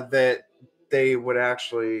 that they would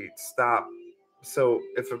actually stop. So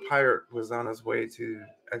if a pirate was on his way to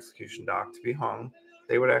Execution Dock to be hung,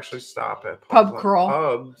 they would actually stop at pub crawl.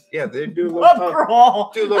 Pubs. Yeah, they do a little pub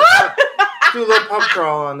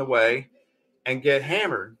crawl on the way and get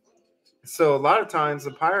hammered. So a lot of times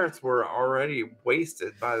the pirates were already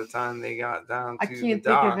wasted by the time they got down to I the can't think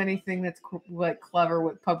dock. of anything that's like clever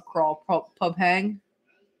with pub crawl, pub hang.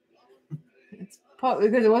 It's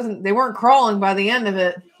because it wasn't. They weren't crawling by the end of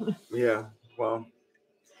it. Yeah, well,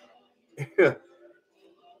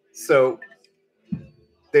 so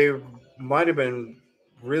they might have been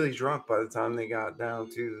really drunk by the time they got down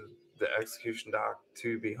to the execution dock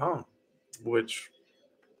to be hung, which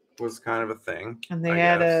was kind of a thing. And they I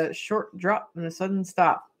had guess. a short drop and a sudden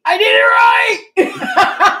stop. I did it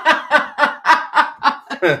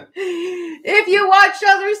right. If you watch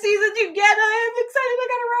other seasons, you get it. I'm excited. I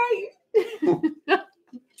got it right.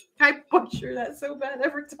 I butcher that so bad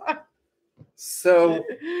every time. So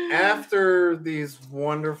after these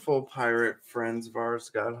wonderful pirate friends of ours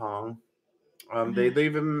got hung, they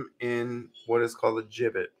leave him in what is called a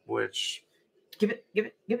gibbet, which give it.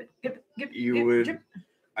 you would,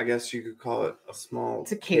 I guess you could call it a small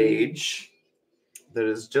it's a cage that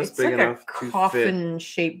is just it's big like enough a to fit.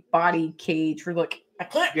 coffin-shaped body cage. Where look, I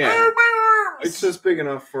can't. Yeah, it's just big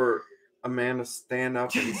enough for a man to stand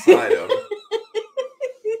up inside of.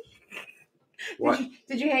 What?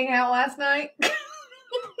 Did you hang out last night?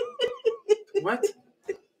 What?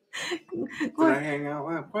 Did I hang out?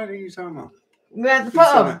 What are you talking about? At the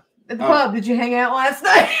pub. At the pub. Did you hang out last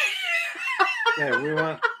night? Yeah,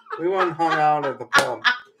 we went and hung out at the pub.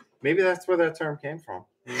 Maybe that's where that term came from.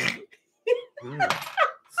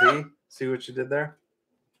 See what you did there?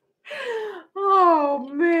 Oh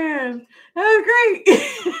man, that was great.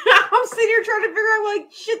 I'm sitting here trying to figure out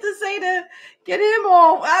like shit to say to get him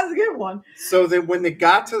all. That was a good one. So when they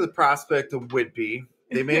got to the prospect of Whitby,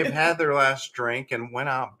 they may have had their last drink and went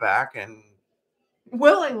out back and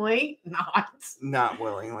willingly, not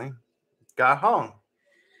willingly, got hung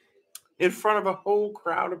in front of a whole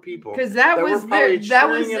crowd of people. Because that was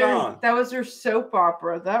their soap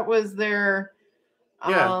opera. That was their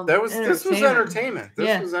this was entertainment.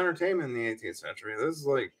 This was entertainment in the 18th century. This is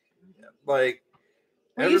like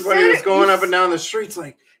everybody was going up and down the streets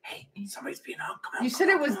like, hey, somebody's being hung. Come on. You said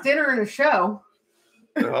it was dinner and a show.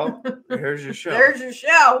 Well, here's your show. There's your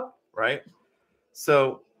show. Right?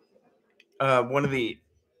 So, one of the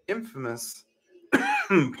infamous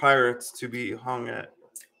pirates to be hung at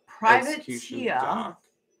Privateer.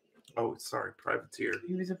 Oh, sorry, privateer.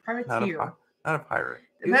 He was a privateer. Not a pirate.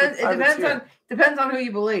 Depends on who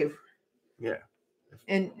you believe. Yeah.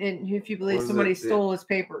 And if you believe somebody stole his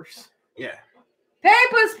papers. Yeah.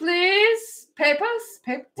 Papers, please. Papers.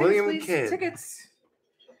 William please. Kidd. Tickets.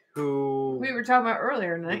 Who we were talking about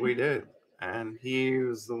earlier tonight. We did. And he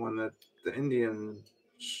was the one that the Indian...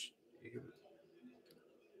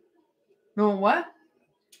 No, what?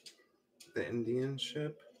 The Indian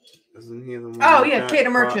ship? Isn't he the one? Oh, yeah, Kate a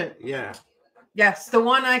Merchant. Yeah. Yes, the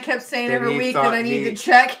one I kept saying every week that I need to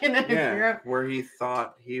check. And where he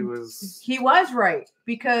thought he was... He was right,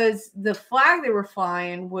 because the flag they were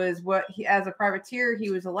flying was what he, as a privateer, he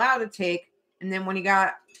was allowed to take. And then when he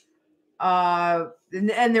got... and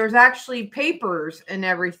there was actually papers and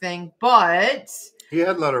everything, but... He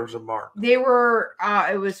had letters of marque. They were...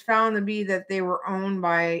 it was found to be that they were owned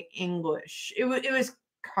by English. It was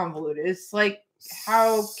convoluted. It's like,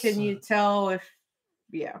 how can you tell if...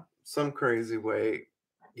 Yeah. Some crazy way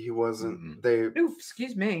he wasn't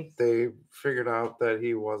excuse me. They figured out that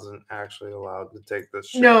he wasn't actually allowed to take this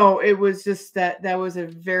ship. No, it was just that was a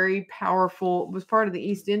very powerful, it was part of the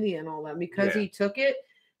East India and all that. Because he took it,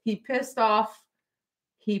 he pissed off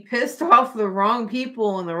the wrong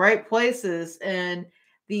people in the right places, and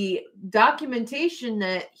the documentation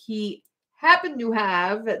that he happened to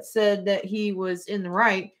have that said that he was in the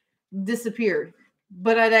right disappeared.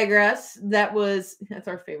 But I digress. That's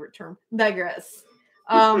our favorite term. Digress.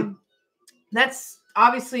 That's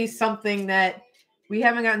obviously something that we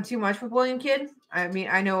haven't gotten too much with William Kidd. I mean,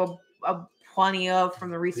 I know a plenty of from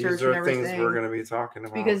the research and everything. These are things we're going to be talking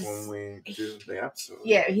about when we do the episode.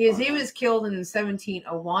 Yeah, he was killed in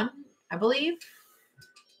 1701, I believe.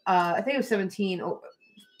 I think it was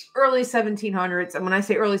early 1700s. And when I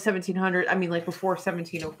say early 1700s, I mean like before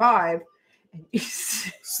 1705.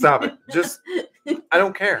 Stop it. Just, I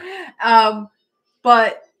don't care.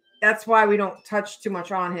 But that's why we don't touch too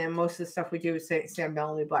much on him. Most of the stuff we do is say Sam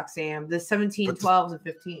Bellamy, Black Sam, the 1712s and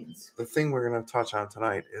 15s. The thing we're going to touch on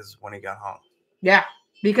tonight is when he got hung. Yeah,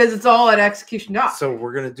 because it's all at execution dock. So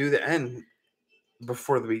we're going to do the end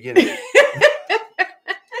before the beginning.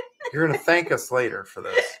 You're going to thank us later for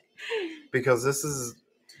this, because this is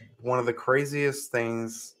one of the craziest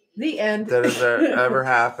things that has ever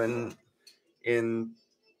happened in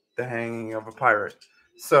the hanging of a pirate.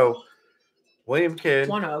 So William Kidd,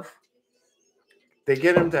 one of, they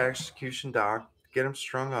get him to execution dock, get him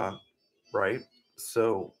strung up, right?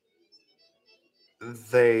 So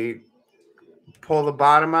they pull the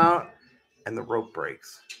bottom out and the rope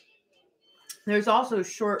breaks. There's also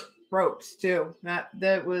short ropes too.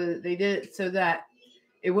 They did it so that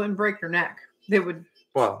it wouldn't break your neck. They would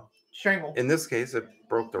strangle. In this case, it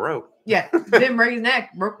broke the rope. Yeah, didn't break his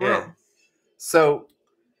neck, broke the rope. So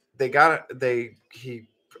they got it. He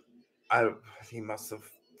must have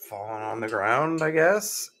fallen on the ground, I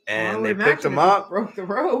guess, and they picked him up, broke the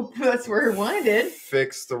rope. That's where he landed.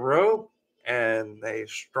 Fixed the rope, and they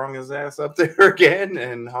strung his ass up there again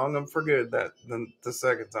and hung him for good the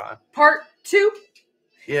second time. Part 2.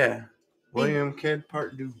 Yeah, William Kidd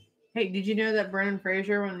Part 2. Hey, did you know that Brendan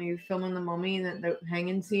Fraser, when he was filming The Mummy and that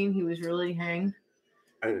hanging scene, he was really hanged?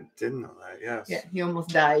 I didn't know that. Yes. Yeah, he almost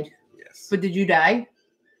died. Yes. But did you die?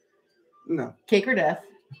 No. Cake or death?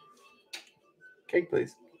 Cake,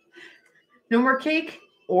 please. No more cake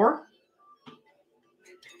or?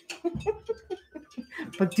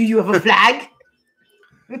 But do you have a flag?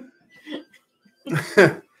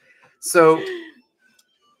 So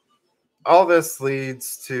all this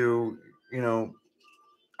leads to,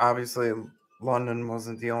 obviously London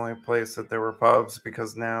wasn't the only place that there were pubs,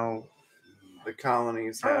 because now the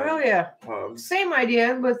colonies have pubs. Same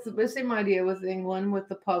idea with England with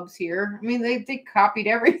the pubs here. I mean, they copied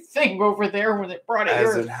everything over there when they brought it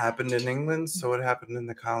As here. it happened in England, so it happened in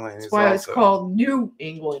the colonies. That's why it's called New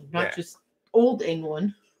England, not just Old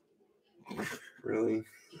England. Really?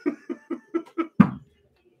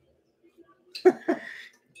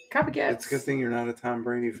 Copycats. It's a good thing you're not a Tom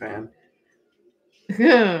Brady fan.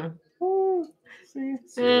 Yeah. See what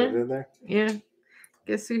I did there? Yeah.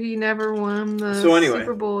 Guess who he never won the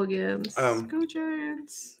Super Bowl against? Go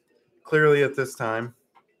Giants. Clearly at this time,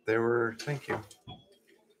 thank you.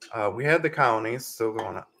 We had the colonies still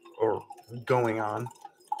going on.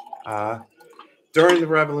 During the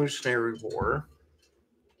Revolutionary War,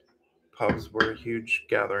 pubs were a huge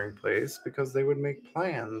gathering place because they would make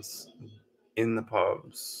plans in the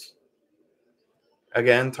pubs.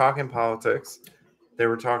 Again, talking politics. They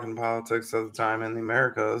were talking politics at the time in the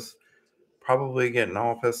Americas, probably getting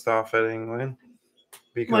all pissed off at England.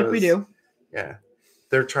 Because, like we do. Yeah.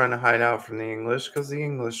 They're trying to hide out from the English because the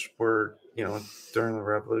English were, during the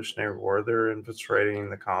Revolutionary War, they're infiltrating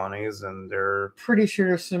the colonies, and they're... Pretty sure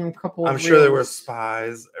there's I'm sure there were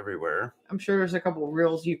spies everywhere. I'm sure there's a couple of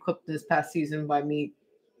reels you clipped this past season by me.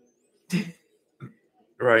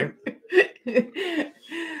 Right.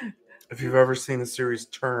 If you've ever seen the series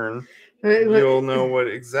Turn, you'll know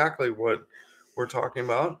exactly what we're talking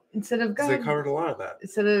about. Instead of God, they covered a lot of that.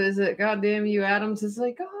 Instead of is it God damn you Adams, it's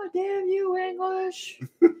like God damn you English.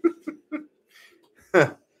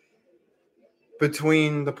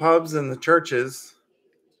 Between the pubs and the churches,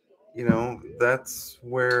 that's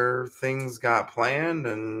where things got planned.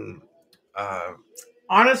 And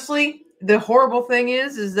honestly, the horrible thing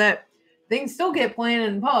is that things still get planned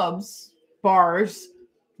in pubs, bars,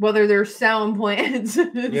 whether they're sound plans.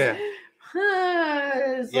 Yeah.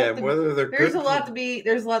 Whether they're there's a lot to be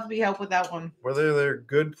helped with that one. Whether they're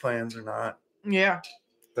good plans or not. Yeah.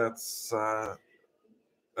 That's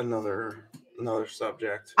another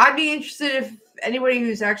subject. I'd be interested if anybody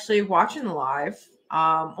who's actually watching the live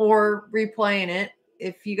or replaying it,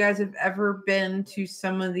 if you guys have ever been to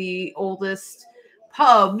some of the oldest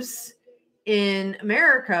pubs in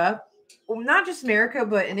America, well, not just America,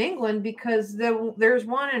 but in England, because there's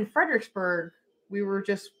one in Fredericksburg. We were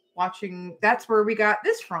just watching. That's where we got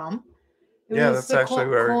this from. That's actually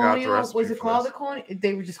where we got the recipe. Was it called the Colonial?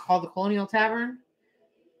 They were just called the Colonial Tavern.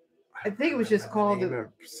 I think it was just called the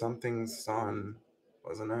something Sun,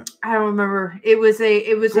 wasn't it? I don't remember. It was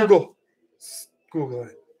Google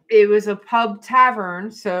it. It was a pub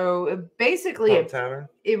tavern. So basically, pub tavern.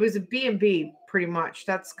 It was a B&B, pretty much.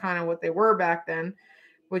 That's kind of what they were back then.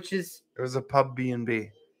 Which is it was a pub B&B.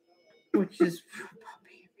 Which is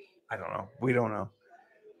I don't know. We don't know.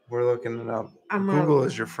 We're looking it up. Google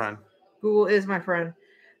is your friend. Google is my friend.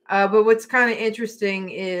 But what's kind of interesting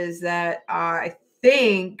is that I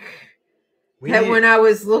think when I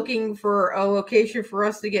was looking for a location for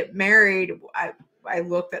us to get married, I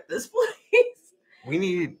looked at this place. We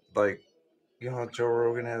need, Joe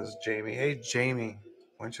Rogan has Jamie. Hey, Jamie,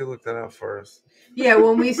 why don't you look that up for us? Yeah,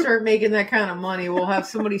 when we start making that kind of money, we'll have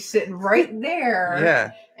somebody sitting right there.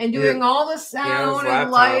 Yeah. And doing all the sound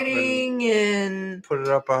and lighting and put it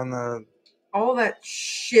up on all that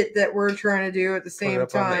shit that we're trying to do at the same time.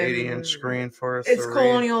 Put it up on the 80-inch screen for us. It's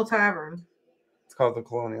Colonial Tavern. It's called the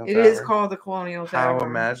Colonial Tavern. It is called the Colonial Tavern. How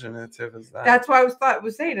imaginative is that? That's why I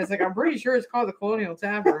was saying. It's like, I'm pretty sure it's called the Colonial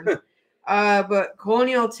Tavern. But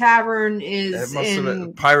Colonial Tavern is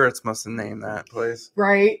Pirates must have named that place.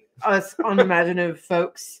 Right. Us unimaginative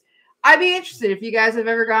folks. I'd be interested if you guys have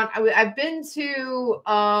ever gone. I've been to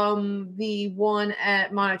the one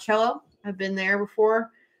at Monticello. I've been there before.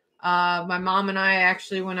 My mom and I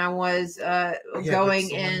actually, when I was going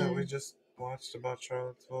in, that we just watched about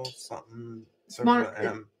Charlottesville, something.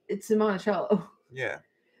 It's in Monticello. Yeah.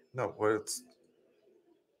 No, it's.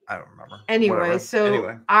 I don't remember. Anyway,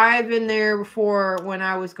 I've been there before when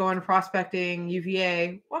I was going to prospecting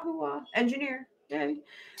UVA. Wahoo, engineer. Yay.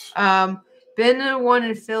 Been to one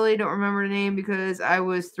in Philly, don't remember the name because I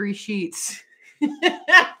was 3 sheets.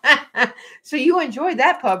 So you enjoyed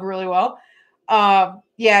that pub really well.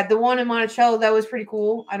 Yeah, the one in Monticello, that was pretty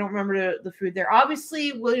cool. I don't remember the food there.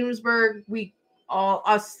 Obviously, Williamsburg,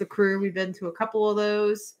 the crew, we've been to a couple of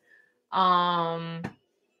those. I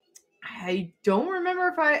don't remember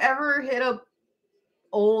if I ever hit a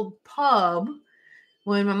old pub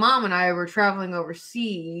when my mom and I were traveling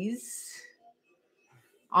overseas.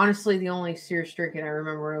 Honestly, the only serious drinking I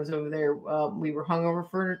remember when I was over there, we were hungover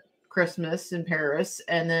for Christmas in Paris,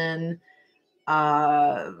 and then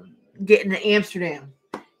getting to Amsterdam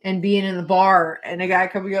and being in the bar, and a guy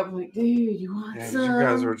coming up and like, dude, you want some? You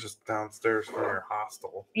guys were just downstairs from your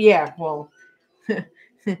hostel. Yeah, well,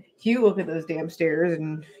 you look at those damn stairs,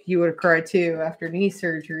 and you would have cried too after knee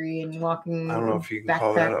surgery and walking. I don't know if you can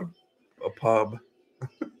call that a pub.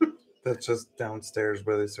 That's just downstairs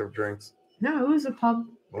where they serve drinks. No, it was a pub.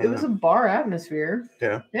 It was a bar atmosphere.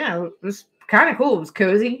 Yeah. Yeah, it was kind of cool. It was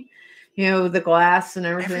cozy. You know, the glass and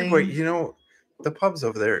everything. Everybody, you know, the pubs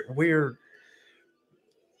over there, we're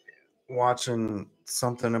watching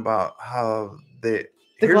something about how the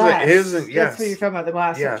glass. Yes. That's what you're talking about, the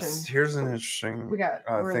glass section. Yes, here's an interesting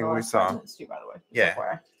thing we saw. Too, by the way.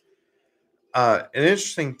 Yeah. An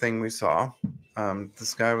interesting thing we saw.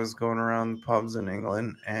 This guy was going around pubs in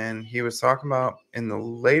England, and he was talking about in the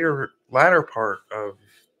latter part of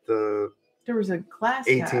there was a glass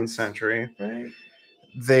 18th century. Right.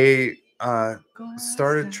 They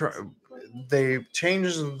they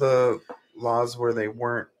changed the laws where they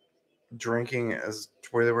weren't drinking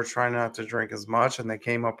where they were trying not to drink as much, and they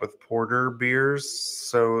came up with porter beers.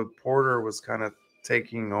 So porter was kind of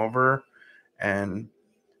taking over, and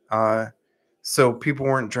so people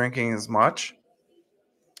weren't drinking as much.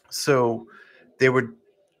 So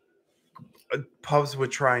pubs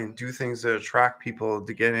would try and do things to attract people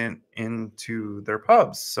to get into their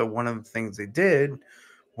pubs. So one of the things they did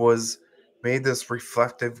was made this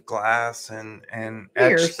reflective glass and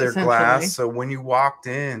etched their glass. So when you walked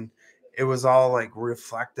in, it was all like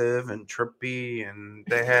reflective and trippy, and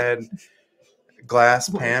they had glass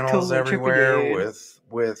panels totally everywhere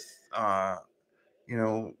with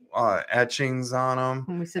etchings on them.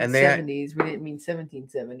 When we said 70s, we didn't mean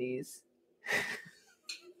 1770s.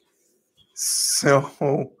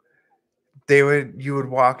 So you would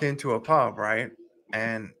walk into a pub, right?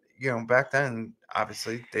 And back then,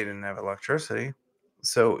 obviously, they didn't have electricity,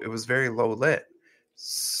 so it was very low lit.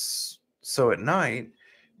 So at night,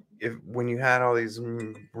 when you had all these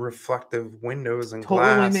reflective windows and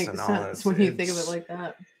glass makes and all sense when you think of it like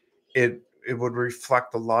that, it would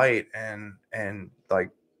reflect the light and like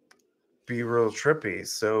be real trippy.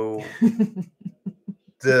 So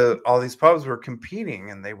all these pubs were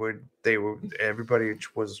competing, and everybody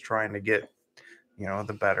was trying to get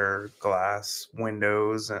the better glass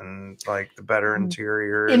windows and like the better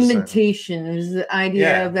interiors. Imitation is the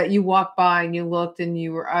idea that you walk by and you looked and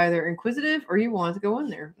you were either inquisitive or you wanted to go in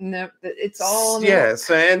there. And it's all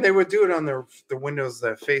and they would do it on the windows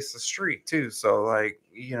that face the street too. So like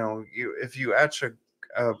if you etch a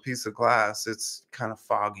piece of glass, it's kind of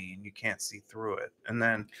foggy and you can't see through it.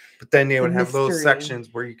 But then they would have those sections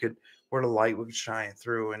where the light would shine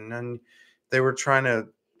through, and then they were trying to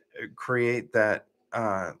create that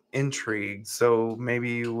intrigue. So maybe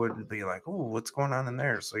you would be like, oh, what's going on in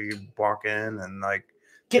there? So you walk in and like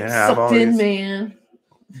get sucked in, man.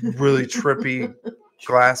 Really trippy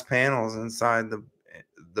glass panels inside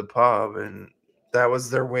the pub, and that was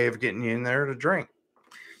their way of getting you in there to drink.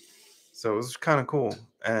 So it was kind of cool.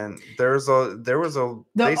 And they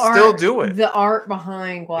still do it. The art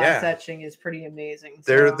behind glass etching is pretty amazing.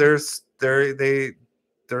 So.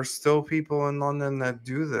 There's still people in London that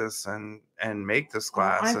do this and make this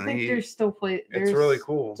glass. I think it's really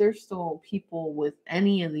cool. There's still people with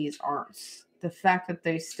any of these arts. The fact that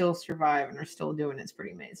they still survive and are still doing it's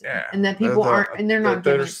pretty amazing. Yeah. And that people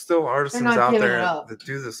there's still artisans out there that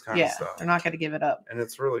do this kind of stuff. They're not going to give it up. And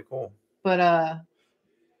it's really cool. But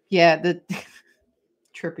the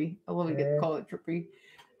trippy. I love to call it trippy.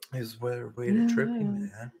 Is where way to trip you,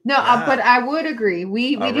 man. No, but I would agree.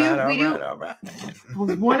 We do. All right. I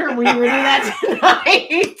was wondering when you were doing that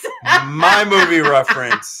tonight. My movie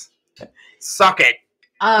reference. Suck it.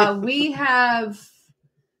 We have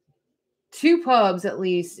 2 pubs at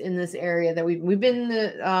least in this area that we've been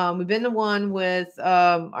the one with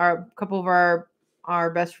our couple of our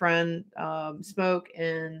best friend Smoke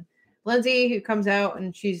and Lindsay, who comes out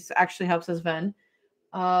and she's actually helps us vend.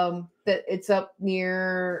 That it's up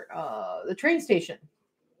near the train station.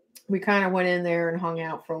 We kind of went in there and hung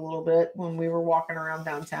out for a little bit when we were walking around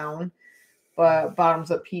downtown. But Bottoms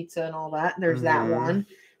Up Pizza and all that. There's that one.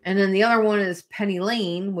 And then the other one is Penny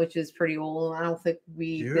Lane, which is pretty old. I don't think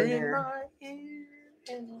we've been there.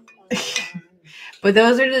 But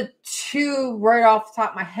those are the 2 right off the top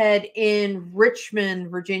of my head in Richmond,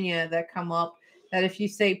 Virginia that come up. That if you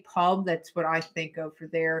say pub, that's what I think of for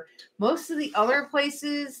there. Most of the other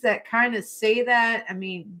places that kind of say that, I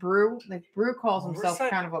mean, Brew calls himself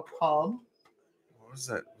kind of a pub. What was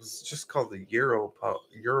that? It was just called the Euro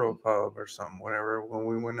Pub or something, whatever. When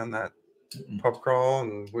we went on that pub crawl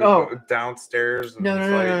and we went downstairs. And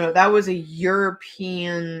No. That was a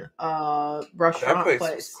European restaurant that place.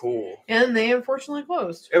 Was cool. And they unfortunately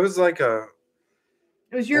closed. It was like It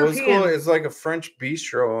was European. Cool. It's like a French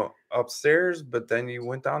bistro upstairs, but then you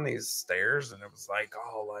went down these stairs and it was like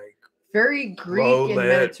all like very Greek and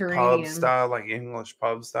Mediterranean pub style, like English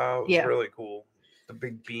pub style. It was really cool. The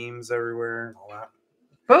big beams everywhere and all that.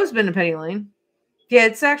 Bo's been to Penny Lane. Yeah,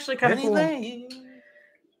 it's actually kind of cool. Lane.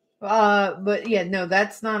 But yeah, no,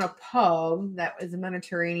 that's not a pub. That was a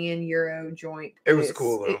Mediterranean Euro joint place. It was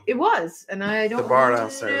cool though. It was, and I don't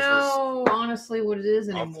know honestly what it is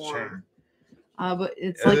anymore. But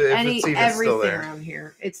it's like everything around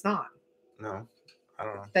here. It's not. No, I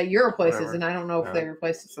don't know. That Euro places, and I don't know if they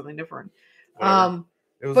replaced it with something different.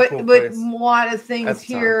 It was a cool but place. a lot of things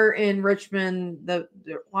here in Richmond, a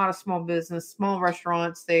lot of small business, small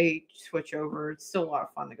restaurants, they switch over. It's still a lot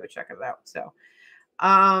of fun to go check it out. So,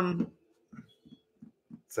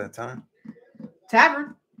 it's that time.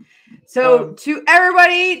 Tavern. So to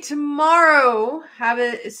everybody, tomorrow, have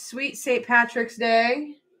a sweet St. Patrick's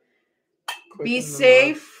Day. Be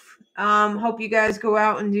safe. Hope you guys go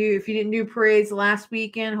out and if you didn't do parades last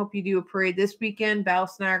weekend, hope you do a parade this weekend.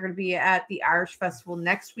 Ballast and I are going to be at the Irish Festival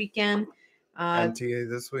next weekend. MTA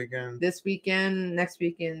this weekend. This weekend. Next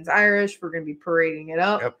weekend's Irish. We're going to be parading it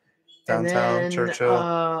up. Yep. Downtown,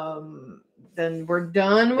 Churchill. Then we're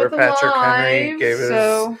done with the Patrick live. Henry gave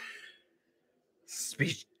his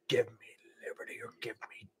speech, give me liberty or give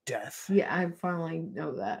me death. Yeah, I finally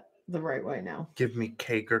know that the right way now. Give me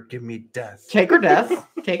cake or give me death. Cake or death.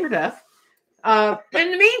 Cake or death.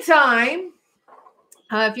 In the meantime,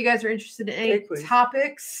 if you guys are interested in any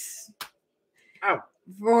topics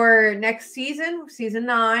for next season, season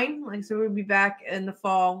 9, like I said, we'll be back in the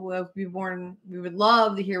fall. We would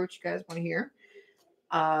love to hear what you guys want to hear.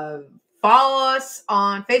 Follow us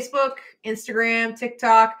on Facebook, Instagram,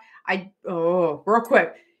 TikTok. Real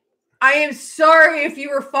quick. I am sorry if you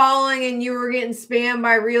were following and you were getting spammed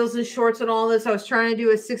by reels and shorts and all this. I was trying to do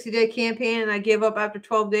a 60-day campaign and I gave up after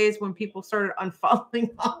 12 days when people started unfollowing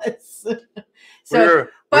us. We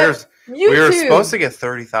were supposed to get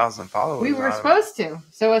 30,000 followers. We were supposed to.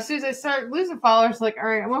 So as soon as I started losing followers, like, all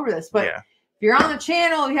right, I'm over this. But if you're on the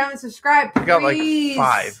channel, if you haven't subscribed, we got like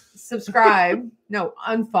 5. Subscribe. No,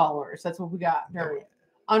 unfollowers. That's what we got.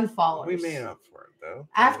 Unfollowers. We made up for it though.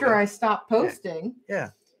 After I stopped posting. Yeah.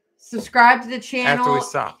 Subscribe to the channel. After we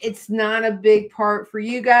stop. It's not a big part for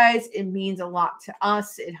you guys. It means a lot to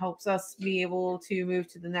us. It helps us be able to move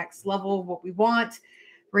to the next level of what we want.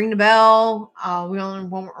 Ring the bell. We only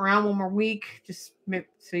around one more week, just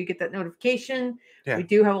so you get that notification. Yeah. We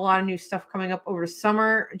do have a lot of new stuff coming up over the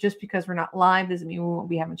summer. Just because we're not live doesn't mean we won't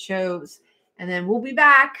be having shows. And then we'll be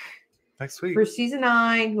back next week for season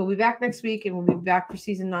 9. We'll be back next week, and we'll be back for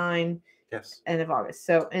season 9. Yes, end of August.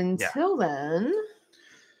 So until then.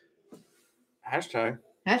 Hashtag.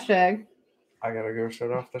 I gotta go shut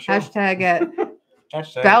off the show. Hashtag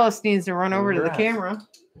Ballast needs to run over to the camera.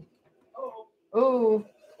 Oh.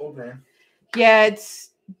 Okay. Yeah,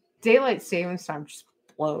 it's daylight savings time just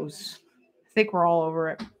blows. I think we're all over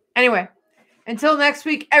it. Anyway, until next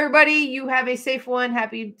week, everybody, you have a safe one.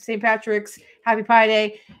 Happy St. Patrick's. Happy Pie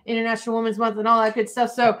Day, International Women's Month, and all that good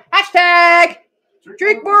stuff. So hashtag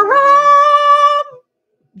drink more rum.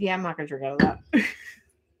 Yeah, I'm not gonna drink out of that.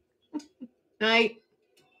 Night.